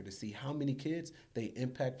impact tracker to see how many kids they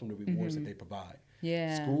impact from the rewards that they provide.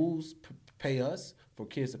 Yeah. Schools pay us for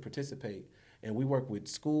kids to participate. And we work with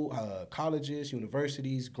colleges,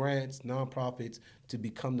 universities, grants, nonprofits to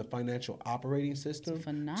become the financial operating system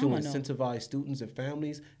to incentivize students and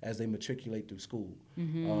families as they matriculate through school.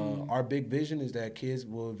 Our big vision is that kids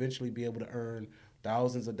will eventually be able to earn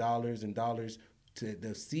thousands of dollars to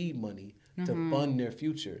the seed money to fund their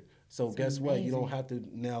future. So guess what? You don't have to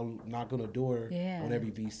now knock on a door on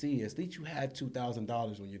every VC. At least you had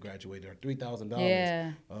 $2,000 when you graduated, or $3,000.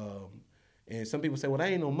 Yeah. And some people say, well, that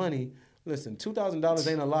ain't no money. Listen,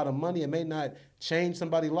 $2,000 ain't a lot of money. It may not change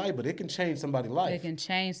somebody's life, but it can change somebody's life. It can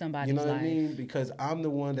change somebody's life. You know what I mean? Because I'm the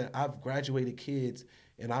one that I've graduated kids,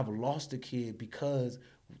 and I've lost a kid because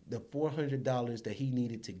the $400 that he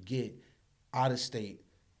needed to get out of state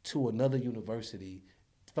to another university,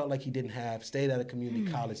 felt like he didn't have, stayed at a community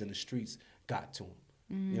college, and the streets got to him.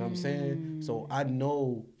 You know what I'm saying? So I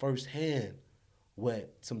know firsthand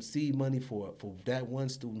what some seed money for that one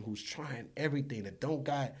student who's trying everything, that don't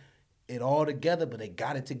got it all together, but they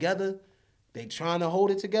got it together. They trying to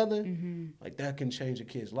hold it together. Like, that can change a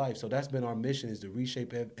kid's life. So that's been our mission, is to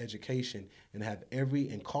reshape education and have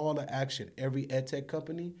and call to action. Every ed tech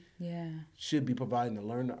company should be providing a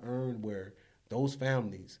learn to earn, where those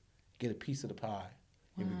families get a piece of the pie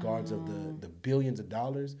in regards of the billions of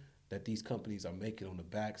dollars that these companies are making on the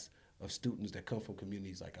backs of students that come from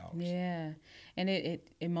communities like ours. Yeah, and it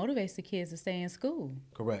motivates the kids to stay in school.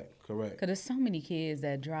 Correct. Because there's so many kids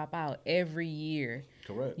that drop out every year.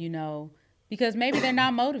 Correct. Because maybe they're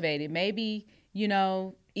not motivated. Maybe,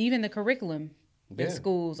 even the curriculum in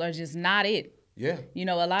schools are just not it. Yeah.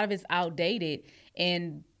 A lot of it's outdated,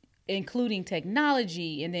 and including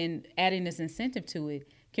technology and then adding this incentive to it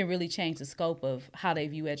can really change the scope of how they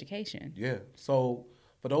view education. Yeah. So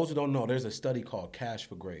for those who don't know, there's a study called Cash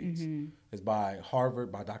for Grades. It's by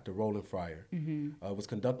Harvard, by Dr. Roland Fryer. It was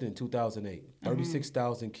conducted in 2008.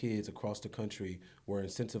 36,000 kids across the country were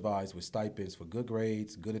incentivized with stipends for good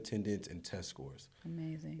grades, good attendance, and test scores.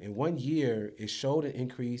 Amazing. In 1 year, it showed an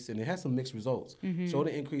increase, and it had some mixed results. Showed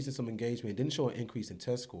an increase in some engagement. It didn't show an increase in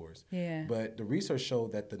test scores. Yeah. But the research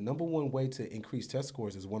showed that the number one way to increase test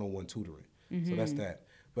scores is one-on-one tutoring. So that's that.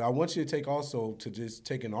 But I want you to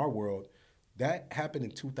take in our world, that happened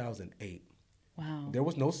in 2008. Wow. There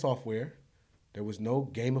was no software. There was no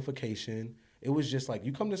gamification. It was just like,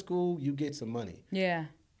 you come to school, you get some money. Yeah.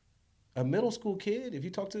 A middle school kid,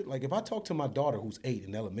 if I talk to my daughter who's 8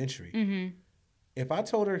 in elementary, if I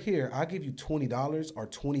told her, here, I'll give you $20 or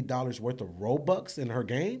 $20 worth of Robux in her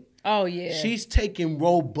game. Oh, yeah. She's taking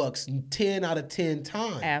Robux 10 out of 10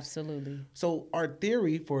 times. Absolutely. So our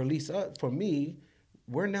theory, for at least for me,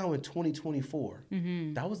 we're now in 2024.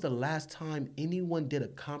 That was the last time anyone did a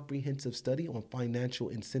comprehensive study on financial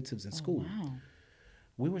incentives in school. Wow.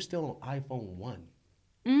 We were still on iPhone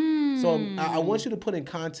 1. So I want you to put in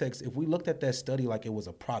context, if we looked at that study like it was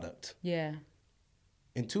a product. Yeah.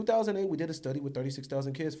 In 2008, we did a study with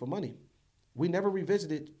 36,000 kids for money. We never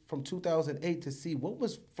revisited from 2008 to see what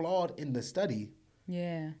was flawed in the study.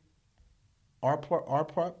 Yeah. Our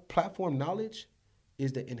platform knowledge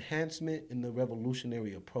is the enhancement in the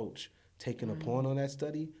revolutionary approach taken upon on that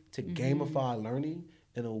study to gamify learning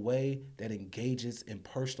in a way that engages and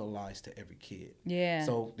personalized to every kid. Yeah.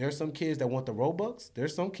 So there's some kids that want the Robux.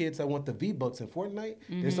 There's some kids that want the V-Bucks in Fortnite.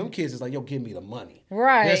 There's some kids that's like, yo, give me the money.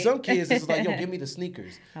 Right. There's some kids that's like, yo, give me the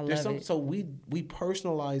sneakers. I love it. So we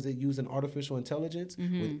personalize it using artificial intelligence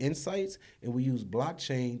with insights, and we use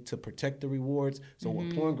blockchain to protect the rewards. So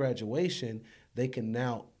upon graduation, they can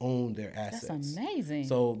now own their assets. That's amazing.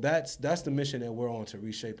 So that's the mission that we're on, to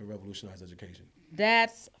reshape and revolutionize education.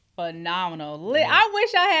 That's phenomenal. I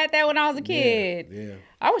wish I had that when I was a kid. Yeah.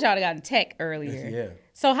 I wish I would have gotten tech earlier. Yeah.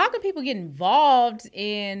 So how can people get involved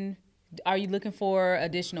in? Are you looking for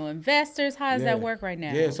additional investors? How does that work right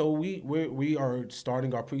now? Yeah, so we are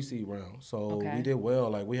starting our pre-seed round. So we did well.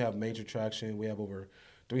 Like, we have major traction. We have over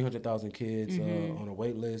 300,000 kids on a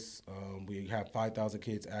wait list. We have 5,000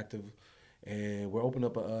 kids active, and we're opening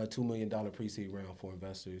up a $2 million pre-seed round for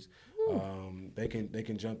investors. They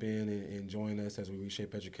can jump in and join us as we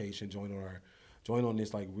reshape education. Join on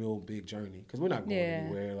this like real big journey, because we're not going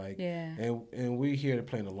anywhere. Like, and we're here to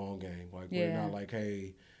play in the long game. Like, we're not like,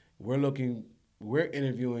 hey, we're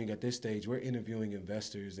interviewing at this stage. We're interviewing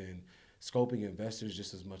investors and scoping investors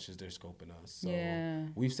just as much as they're scoping us. So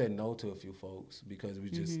we've said no to a few folks because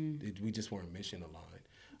we just weren't mission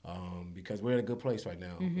aligned. Because we're in a good place right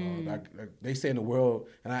now. They say in the world,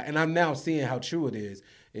 and I'm now seeing how true it is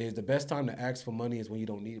the best time to ask for money is when you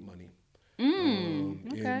don't need money.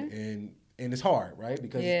 And it's hard, right?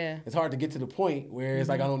 Because it's hard to get to the point where it's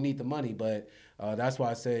like, I don't need the money. But that's why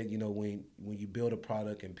I said, when you build a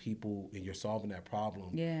product and you're solving that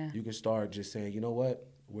problem, you can start just saying, you know what,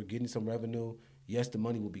 we're getting some revenue. Yes, the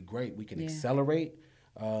money will be great. We can accelerate,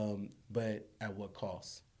 but at what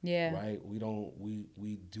cost? Yeah. Right. We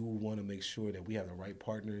do want to make sure that we have the right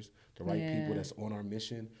partners, the right people that's on our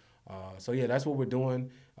mission. So that's what we're doing.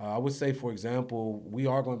 I would say, for example, we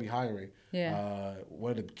are going to be hiring.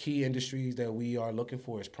 One of the key industries that we are looking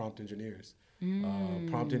for is prompt engineers.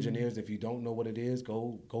 Prompt engineers, if you don't know what it is,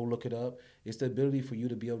 go look it up. It's the ability for you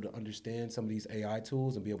to be able to understand some of these AI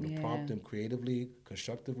tools and be able to prompt them creatively,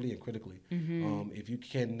 constructively, and critically. If you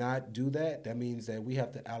cannot do that, that means that we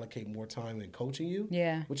have to allocate more time in coaching you,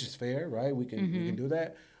 which is fair, right? We can do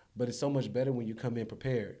that. But it's so much better when you come in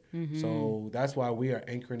prepared. So that's why we are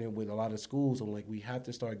anchoring it with a lot of schools. And like, we have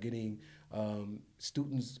to start getting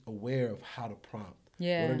students aware of how to prompt.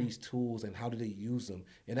 What are these tools and how do they use them?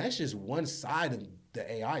 And that's just one side of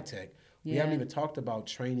the AI tech. We haven't even talked about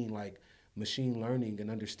training like machine learning and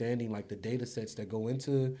understanding like the data sets that go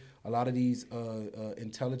into a lot of these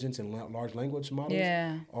intelligence and large language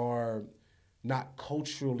models are not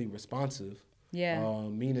culturally responsive.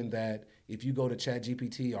 Meaning that if you go to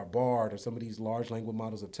ChatGPT or Bard or some of these large language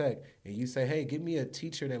models of tech and you say, hey, give me a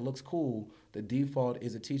teacher that looks cool, the default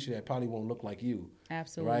is a teacher that probably won't look like you.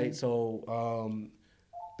 Absolutely. Right? So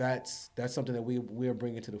that's something that we are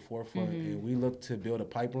bringing to the forefront. And we look to build a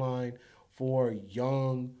pipeline for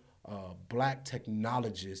young Black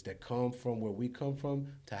technologists that come from where we come from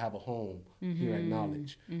to have a home here at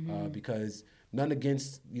Knowledge. Because none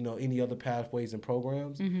against any other pathways and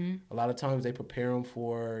programs. A lot of times they prepare them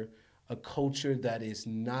for a culture that is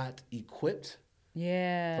not equipped for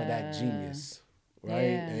that genius, right?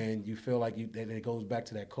 And you feel like it goes back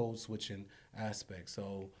to that code switching aspect.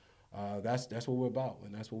 So that's what we're about,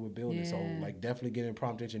 and that's what we're building. So like, definitely get in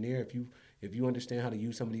prompt engineer. If you understand how to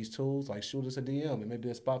use some of these tools, like, shoot us a DM. It may be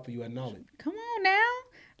a spot for you at Knowledge. Come on now.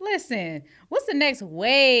 Listen, what's the next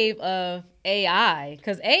wave of AI?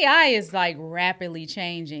 Because AI is like rapidly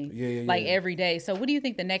changing, every day. So what do you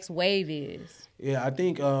think the next wave is? Yeah, I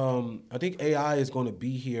think AI is going to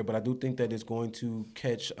be here, but I do think that it's going to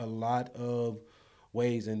catch a lot of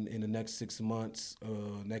waves in the next 6 months,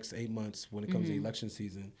 next 8 months when it comes to election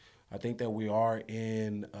season. I think that we are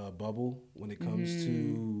in a bubble when it comes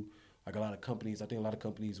to like a lot of companies. I think a lot of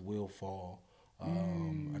companies will fall.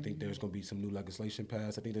 I think there's going to be some new legislation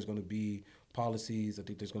passed. I think there's going to be policies. I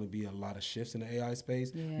think there's going to be a lot of shifts in the AI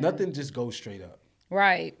space. Nothing just goes straight up.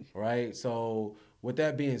 Right. So with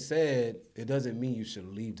that being said, it doesn't mean you should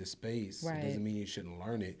leave the space. It doesn't mean you shouldn't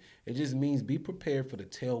learn it. It just means be prepared for the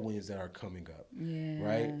tailwinds that are coming up.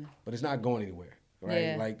 Right. But it's not going anywhere.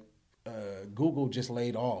 Right. Like Google just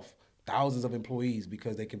laid off thousands of employees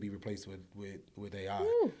because they can be replaced with AI.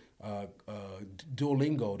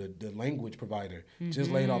 Duolingo, the language provider,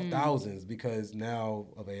 just laid off thousands because now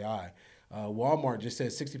of AI. Walmart just said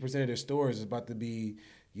 60% of their stores is about to be,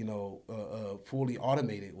 fully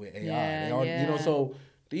automated with AI. So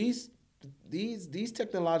these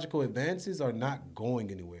technological advances are not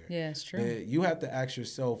going anywhere. Yeah, it's true. You have to ask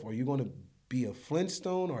yourself, are you going to be a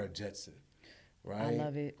Flintstone or a Jetson? Right? I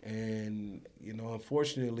love it. And,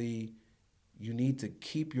 unfortunately, you need to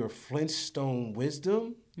keep your Flintstone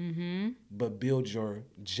wisdom, but build your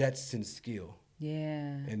Jetson skill.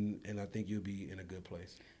 Yeah. And I think you'll be in a good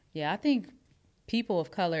place. Yeah, I think people of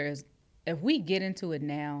color, if we get into it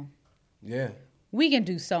now, we can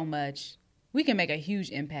do so much. We can make a huge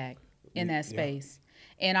impact in that space.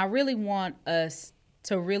 Yeah. And I really want us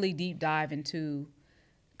to really deep dive into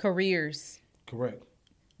careers Correct.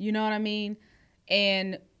 You know what I mean?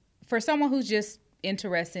 And for someone who's just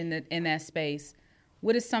interested in that space,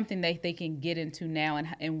 what is something they can get into now,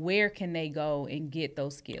 and where can they go and get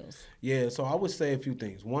those skills? Yeah, so I would say a few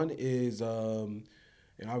things. One is, and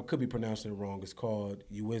I could be pronouncing it wrong, it's called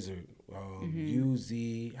UWizard. UZ,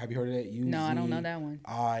 have you heard of that? No, I don't know that one.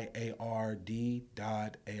 IARD.ai,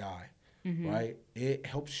 right? It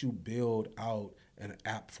helps you build out an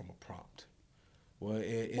app from a prompt. Well,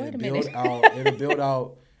 it'll build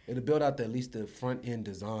out at least the front end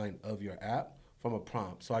design of your app from a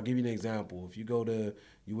prompt. So I'll give you an example. If you go to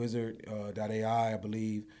uwizard.ai, I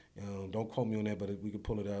believe, don't quote me on that, but we can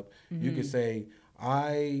pull it up. You could say,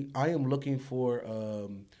 I am looking for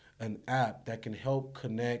an app that can help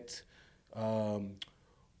connect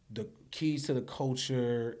the keys to the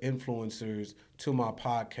culture influencers to my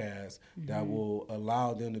podcast that will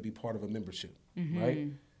allow them to be part of a membership, right?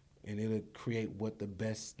 And it'll create what the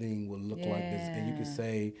best thing will look like. And you can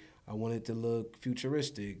say, I want it to look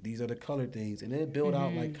futuristic. These are the color things. And it'll build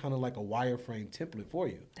out kind of like a wireframe template for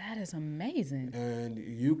you. That is amazing. And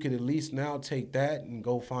you could at least now take that and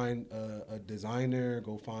go find a designer,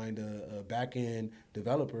 go find a back-end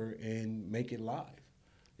developer and make it live.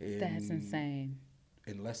 That's insane.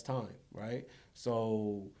 In less time, right?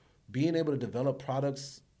 So being able to develop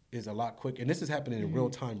products is a lot quicker. And this is happening in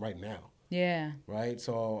real time right now. Yeah. Right?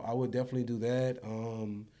 So I would definitely do that.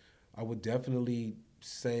 I would definitely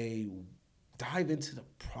say dive into the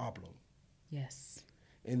problem. Yes.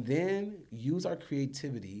 And then use our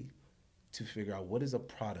creativity to figure out what is a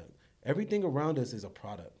product. Everything around us is a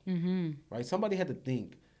product, right? Somebody had to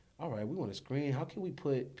think, all right, we want a screen. How can we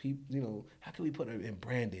put people, how can we put it in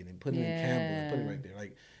branding and put it in Canva and put it right there?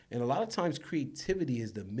 Like, and a lot of times creativity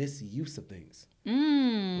is the misuse of things,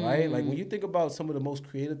 right? Like when you think about some of the most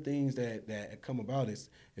creative things that come about, it's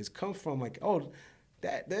come from like, oh,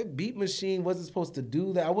 that beat machine wasn't supposed to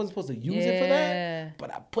do that. I wasn't supposed to use it for that,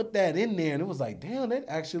 but I put that in there and it was like, damn, that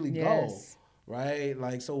actually goes. Right?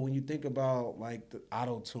 Like, so when you think about like the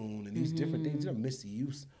auto-tune and these different things, they're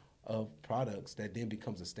misuse of products that then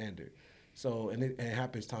becomes a standard. So, and it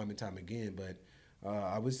happens time and time again, but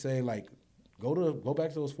I would say like, go back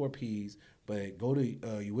to those 4 Ps, but go to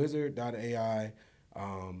uwizard.ai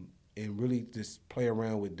and really just play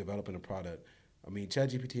around with developing a product. I mean,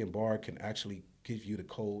 ChatGPT and Bard can actually give you the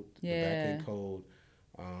code, the back-end code.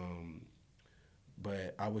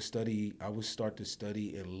 But I would start to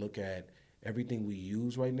study and look at everything we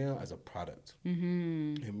use right now as a product.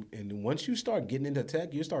 And once you start getting into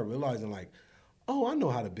tech, you start realizing like, oh, I know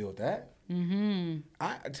how to build that.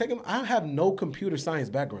 I have no computer science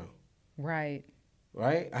background. Right?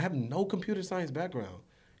 I have no computer science background.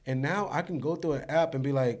 And now I can go through an app and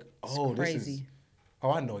be like, oh,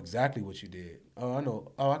 I know exactly what you did. I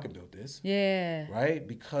can build this. Yeah. Right?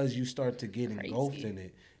 Because you start to get engulfed in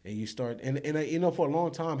it. And you start, and for a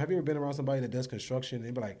long time, have you ever been around somebody that does construction and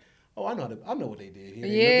they be like, oh, I know what they did here. They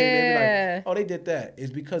look at it and they be like, oh, they did that. It's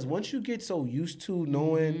because once you get so used to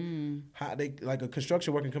knowing how they, like a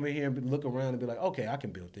construction worker come in here and look around and be like, okay, I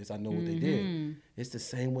can build this. I know what they did. It's the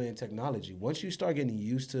same way in technology. Once you start getting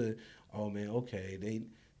used to, oh man, okay,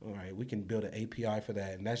 all right, we can build an API for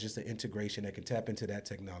that. And that's just an integration that can tap into that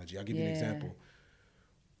technology. I'll give you an example.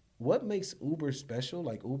 What makes Uber special,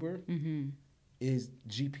 like Uber, is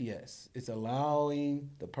GPS. It's allowing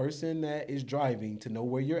the person that is driving to know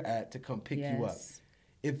where you're at to come pick you up.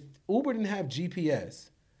 If Uber didn't have GPS,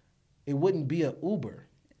 it wouldn't be an Uber.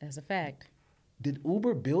 That's a fact. Did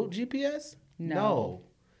Uber build GPS? No.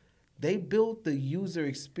 They built the user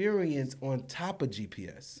experience on top of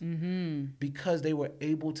GPS because they were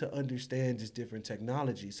able to understand just different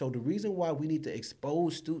technologies. So the reason why we need to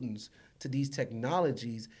expose students to these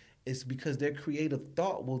technologies is because their creative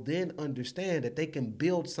thought will then understand that they can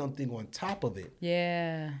build something on top of it.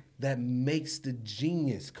 Yeah. That makes the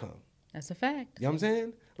genius come. That's a fact. You know what I'm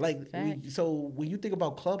saying? Like, so when you think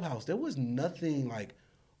about Clubhouse, there was nothing like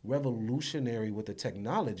revolutionary with the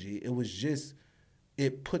technology. It was just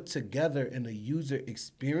it put together in a user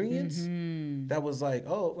experience that was like,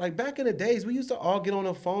 oh, like back in the days, we used to all get on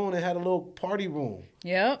a phone and had a little party room.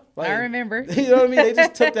 Yep, like, I remember. You know what I mean? They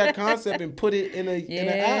just took that concept and put it in an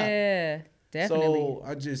app. Yeah, definitely. So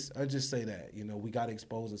I just say that, we got to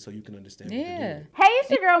expose it so you can understand what they're doing. Hey, it's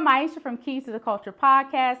your girl Maisha from Keys to the Culture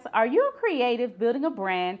podcast. Are you a creative building a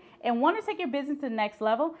brand and want to take your business to the next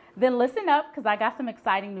level? Then listen up because I got some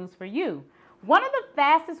exciting news for you. One of the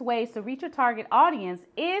fastest ways to reach your target audience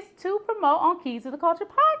is to promote on Keys to the Culture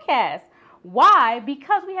podcast. Why?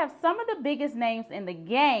 Because we have some of the biggest names in the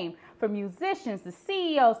game, from musicians to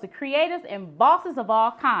CEOs to creators and bosses of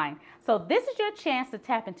all kinds. So this is your chance to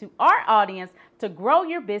tap into our audience to grow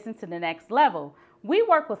your business to the next level. We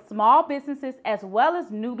work with small businesses as well as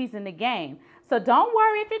newbies in the game. So don't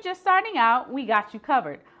worry if you're just starting out, we got you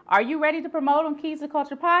covered. Are you ready to promote on Keys to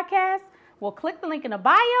Culture podcast? Well, click the link in the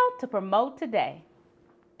bio to promote today.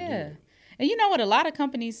 Yeah. And you know what? A lot of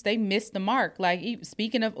companies, they missed the mark. Like,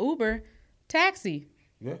 speaking of Uber, taxi.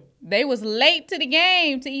 Yeah. They was late to the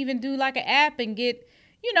game to even do like an app and get,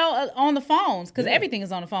 on the phones, because everything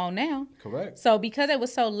is on the phone now. Correct. So because it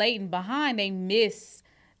was so late and behind, they missed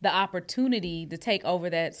the opportunity to take over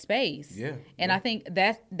that space. Yeah. And I think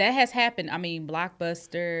that has happened. I mean,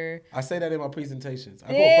 Blockbuster. I say that in my presentations.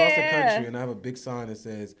 I go across the country and I have a big sign that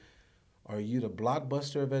says, are you the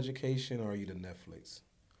Blockbuster of education or are you the Netflix?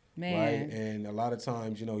 Man. Right? And a lot of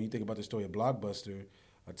times, you think about the story of Blockbuster,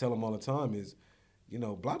 I tell them all the time is,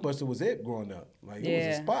 Blockbuster was it growing up. Like, it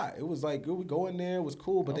was a spot. It was like, we would go in there, it was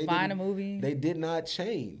cool, but find a movie. They did not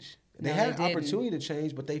change. They had an opportunity to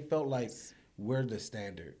change, but they felt like we're the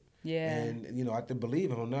standard. Yeah. And, I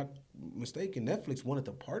believe, if I'm not mistaken, Netflix wanted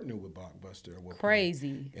to partner with Blockbuster.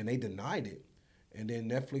 Crazy. And they denied it. And then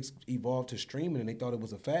Netflix evolved to streaming, and they thought it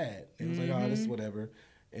was a fad. It was like, oh, this is whatever.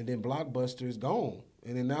 And then Blockbuster is gone.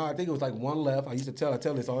 And then now I think it was like one left. I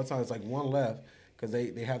tell this all the time. It's like one left because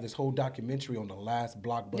they have this whole documentary on the last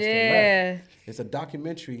Blockbuster left. It's a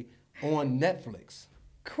documentary on Netflix.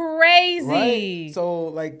 Crazy. Right? So,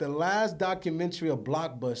 like, the last documentary of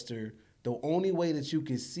Blockbuster, the only way that you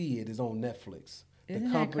can see it is on Netflix. Isn't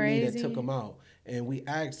the company that took them out. And we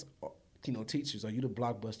asked, teachers, are you the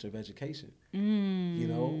Blockbuster of education? And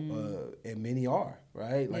many are,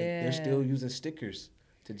 right? Like, they're still using stickers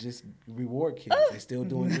to just reward kids. They're still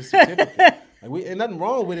doing the certificate. Like, and nothing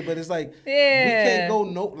wrong with it, but it's like, we can't go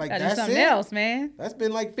that's something it. else, man. That's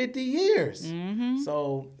been like 50 years.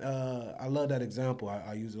 So I love that example.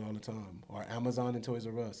 I use it all the time. Or Amazon and Toys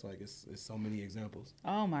R Us. Like, it's so many examples.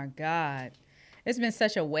 Oh, my God. It's been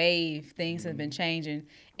such a wave. Things have been changing,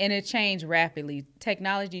 and it changed rapidly.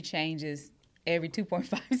 Technology changes every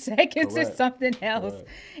 2.5 seconds or something else.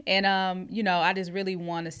 And, I just really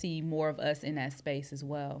want to see more of us in that space as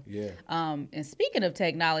well. Yeah. And speaking of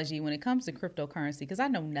technology, when it comes to cryptocurrency, because I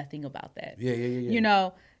know nothing about that. Yeah.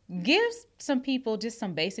 Give some people just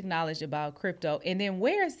some basic knowledge about crypto, and then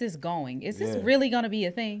where is this going? Is this really going to be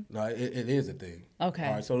a thing? No, it is a thing. Okay.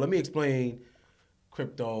 All right, so let me explain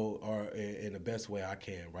crypto in the best way I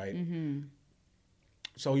can, right?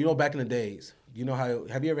 So, back in the days,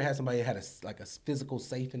 have you ever had somebody that had a physical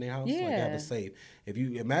safe in their house? Yeah. Like, they have a safe. If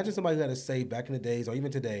you imagine somebody who had a safe back in the days or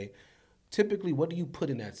even today, typically what do you put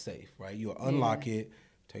in that safe, right? You'll unlock it,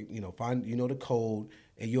 find the code,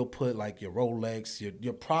 and you'll put like your Rolex,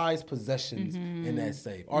 your prized possessions in that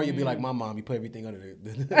safe. Or you'll be like my mom, you put everything under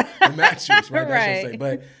the mattress, right? That's your safe.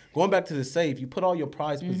 But going back to the safe, you put all your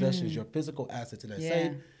prized possessions, your physical assets in that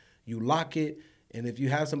safe, you lock it, and if you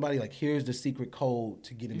have somebody like, here's the secret code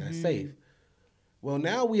to get in that safe. Well,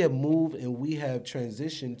 now we have moved and we have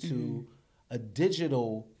transitioned to a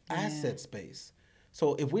digital asset space.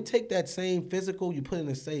 So if we take that same physical you put in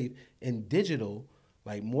a safe and digital,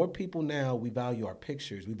 like, more people now, we value our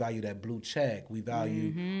pictures, we value that blue check, we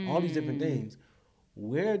value all these different things.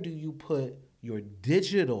 Where do you put your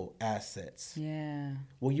digital assets? Yeah.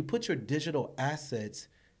 Well, you put your digital assets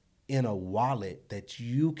in a wallet that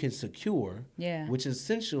you can secure, which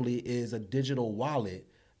essentially is a digital wallet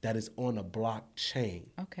that is on a blockchain.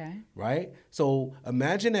 Okay. Right? So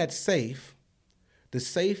imagine that safe. The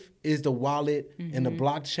safe is the wallet and the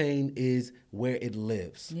blockchain is where it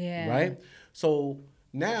lives. Yeah. Right? So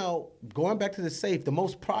now, going back to the safe, the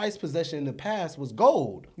most prized possession in the past was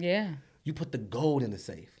gold. Yeah. You put the gold in the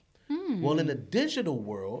safe. Well, in the digital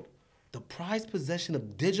world, the prized possession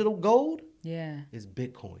of digital gold is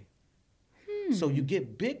Bitcoin. So you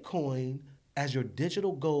get Bitcoin as your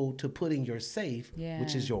digital gold to put in your safe,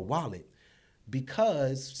 which is your wallet.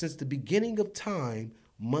 Because since the beginning of time,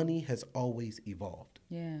 money has always evolved.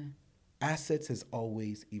 Yeah. Assets has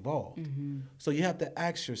always evolved. So you have to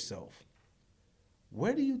ask yourself,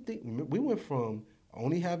 where do you think we went from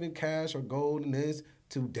only having cash or gold and this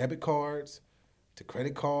to debit cards, to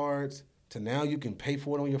credit cards, to now you can pay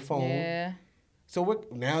for it on your phone. Yeah. So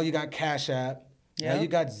now you got Cash App. Now you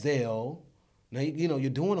got Zelle. Now you're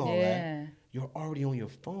doing all that. You're already on your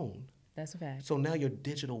phone. That's a fact. So now your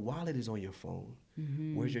digital wallet is on your phone.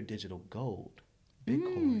 Where's your digital gold?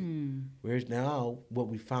 Bitcoin. Whereas now what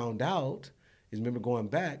we found out is, remember going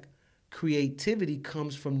back, creativity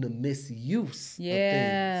comes from the misuse of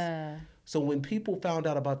things. So when people found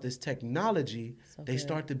out about this technology, they good.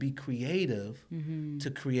 start to be creative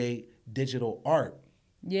to create digital art,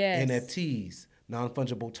 Yes. NFTs,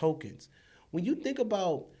 non-fungible tokens. When you think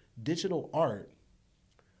about digital art,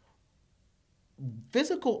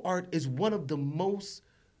 physical art is one of the most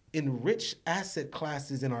enriched asset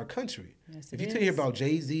classes in our country. Yes, if you hear about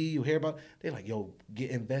Jay-Z, you hear about, they're like, yo,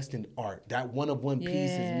 invest in art. That one of one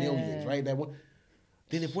piece is millions, right? That one.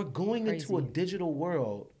 Then if we're going into a digital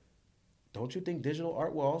world, don't you think digital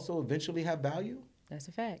art will also eventually have value? That's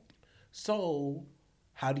a fact. So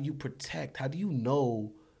how do you protect? How do you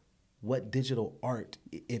know what digital art,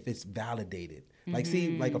 if it's validated? Like,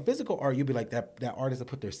 see, like a physical art, you'd be like, that artist will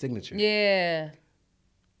put their signature. Yeah.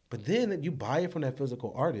 But then you buy it from that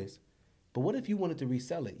physical artist. But what if you wanted to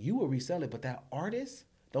resell it? You will resell it, but that artist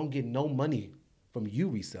don't get no money from you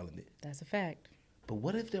reselling it. That's a fact. But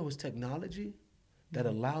what if there was technology that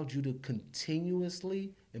allowed you to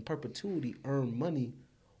continuously, in perpetuity, earn money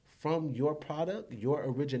from your product, your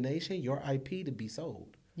origination, your IP to be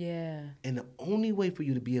sold? Yeah. And the only way for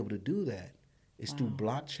you to be able to do that is through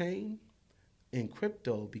blockchain and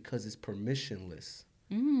crypto, because it's permissionless.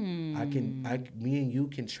 Me and you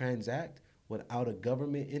can transact without a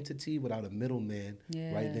government entity, without a middleman,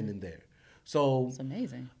 right then and there. So it's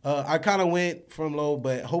amazing. I kind of went from low,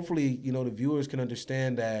 but hopefully, the viewers can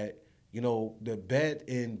understand that, the bet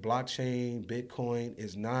in blockchain, Bitcoin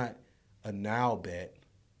is not a now bet.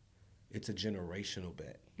 It's a generational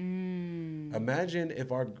bet. Imagine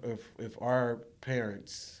if our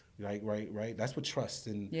parents, right? That's what trust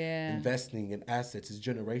and investing in assets is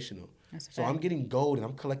generational. So I'm getting gold and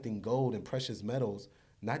I'm collecting gold and precious metals,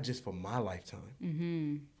 not just for my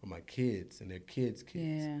lifetime, for my kids and their kids'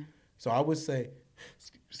 kids. Yeah. So I would say,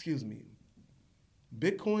 excuse me,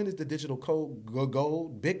 Bitcoin is the digital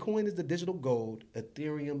gold. Bitcoin is the digital gold.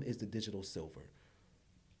 Ethereum is the digital silver.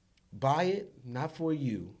 Buy it, not for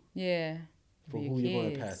you. Yeah. For who you're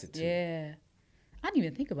going to pass it to. Yeah. I didn't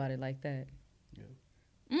even think about it like that.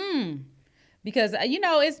 Yeah. Because,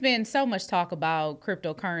 it's been so much talk about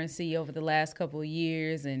cryptocurrency over the last couple of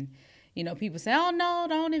years. And, people say, oh, no,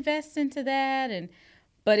 don't invest into that.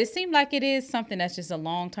 But it seemed like it is something that's just a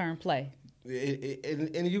long-term play.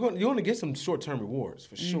 And you're going to get some short-term rewards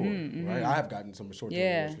for sure, right? I have gotten some short-term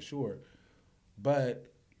rewards for sure.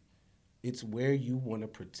 But it's where you want to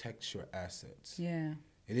protect your assets. Yeah.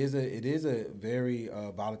 It is a very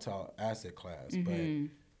volatile asset class, but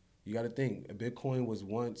you got to think, Bitcoin was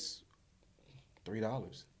once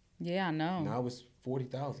 $3. Yeah, I know. Now it's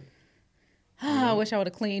 40,000. I wish I would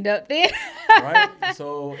have cleaned up then. Right?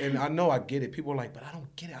 So, and I know I get it. People are like, but I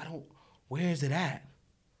don't get it. Where is it at?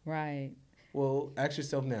 Right. Well, ask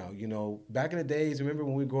yourself now. Back in the days, remember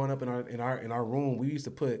when we were growing up in our room, we used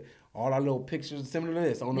to put all our little pictures similar to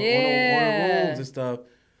this on the rooms and stuff.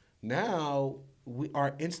 Now,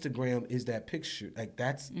 our Instagram is that picture. Like,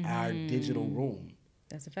 that's our digital room.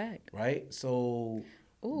 That's a fact. Right? So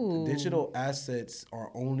the digital assets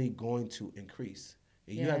are only going to increase.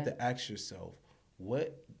 And you have to ask yourself,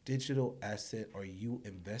 what digital asset are you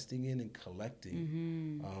investing in and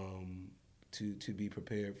collecting to be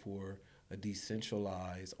prepared for a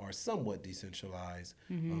decentralized or somewhat decentralized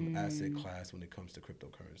asset class when it comes to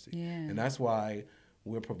cryptocurrency? Yeah. And that's why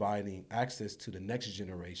we're providing access to the next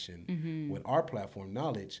generation with our platform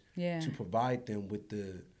knowledge to provide them with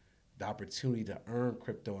the opportunity to earn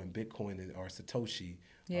crypto and Bitcoin or Satoshi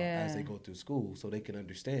as they go through school, so they can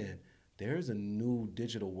understand there's a new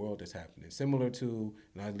digital world that's happening. Similar to,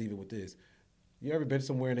 and I leave it with this, you ever been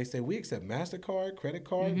somewhere and they say, we accept MasterCard, credit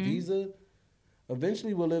card, Visa?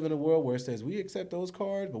 Eventually we'll live in a world where it says we accept those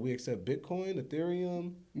cards, but we accept Bitcoin,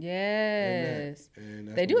 Ethereum. Yes. And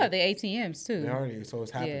they do have the ATMs too. So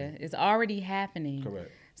it's happening. Yeah, it's already happening.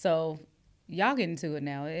 Correct. So y'all get into it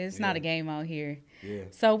now. It's not a game out here. Yeah.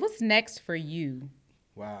 So what's next for you?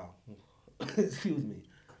 Wow. Excuse me.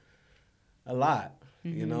 A lot.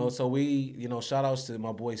 So we, shout outs to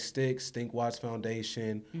my boy Stink Watts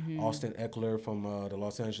Foundation, Austin Eckler from the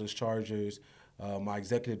Los Angeles Chargers, my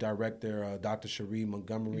executive director, Dr. Cherie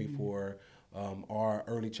Montgomery for our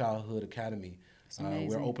Early Childhood Academy.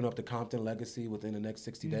 We're opening up the Compton Legacy within the next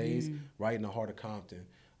 60 days, right in the heart of Compton.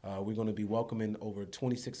 We're going to be welcoming over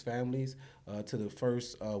 26 families to the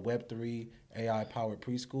first Web3 AI-powered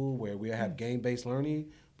preschool, where we have game-based learning,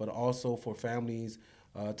 but also for families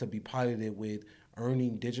to be piloted with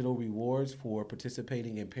earning digital rewards for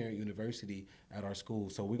participating in Parent University at our school.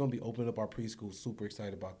 So we're going to be opening up our preschool. Super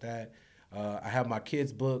excited about that. I have my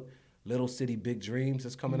kids' book, Little City Big Dreams,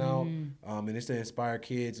 that's coming out. And it's to inspire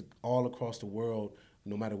kids all across the world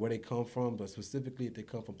no matter where they come from, but specifically if they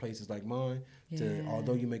come from places like mine,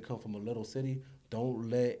 although you may come from a little city, don't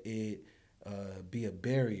let it be a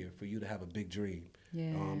barrier for you to have a big dream. Yeah.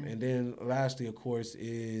 And then lastly, of course,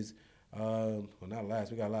 is well, not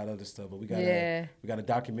last. We got a lot of other stuff, but we got a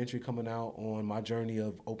documentary coming out on my journey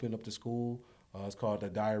of opening up the school. It's called The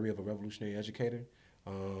Diary of a Revolutionary Educator,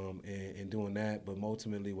 and doing that. But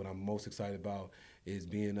ultimately, what I'm most excited about is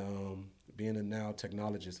being a now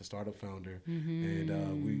technologist, a startup founder,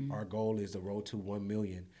 and our goal is the road to 1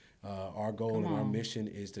 million. Our goal and our mission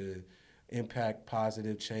is to impact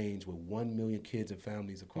positive change with 1 million kids and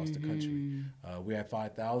families across the country. We're at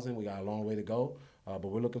 5,000. We got a long way to go, but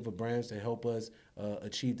we're looking for brands to help us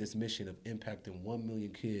achieve this mission of impacting 1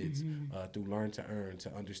 million kids through Learn to Earn,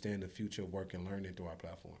 to understand the future of work and learning through our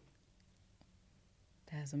platform.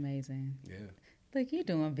 That's amazing. Yeah. Look, you're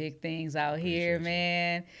doing big things out here,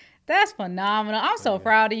 man. That's phenomenal. I'm so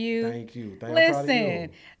proud of you. Thank you.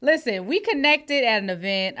 Listen, we connected at an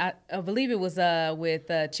event. I believe it was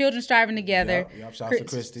with Children Striving Together. Yep. Shout out to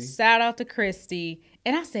Christy. Shout out to Christy.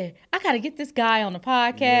 And I said, I got to get this guy on the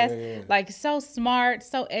podcast. Yeah. Like, so smart,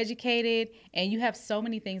 so educated. And you have so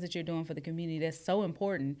many things that you're doing for the community that's so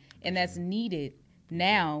important and that's needed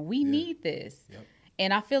now. We need this. Yep.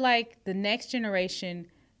 And I feel like the next generation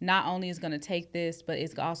not only is going to take this, but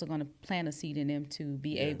it's also going to plant a seed in them to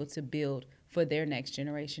be able to build for their next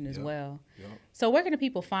generation as well. Yep. So where can the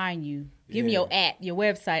people find you? Give me your your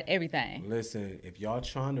website, everything. Listen, if y'all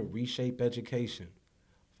trying to reshape education,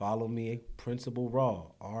 follow me, Principal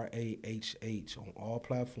Rahh, RAHH, on all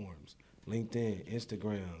platforms. LinkedIn,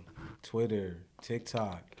 Instagram, Twitter,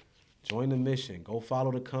 TikTok. Join the mission. Go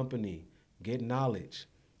follow the company. Get knowledge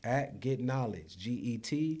at Get Knowledge,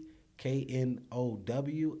 GETKNOWLEJ.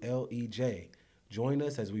 Join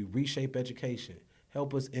us as we reshape education.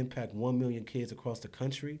 Help us impact 1 million kids across the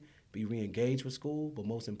country, be re-engaged with school, but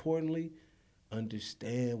most importantly,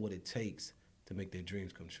 understand what it takes to make their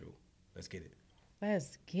dreams come true. Let's get it.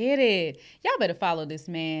 Let's get it. Y'all better follow this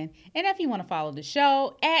man. And if you want to follow the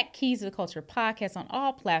show, at Keys to the Culture Podcast on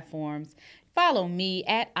all platforms. Follow me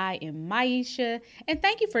at I Am Maisha. And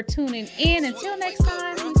thank you for tuning in. Until next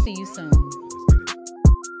time, we'll see you soon.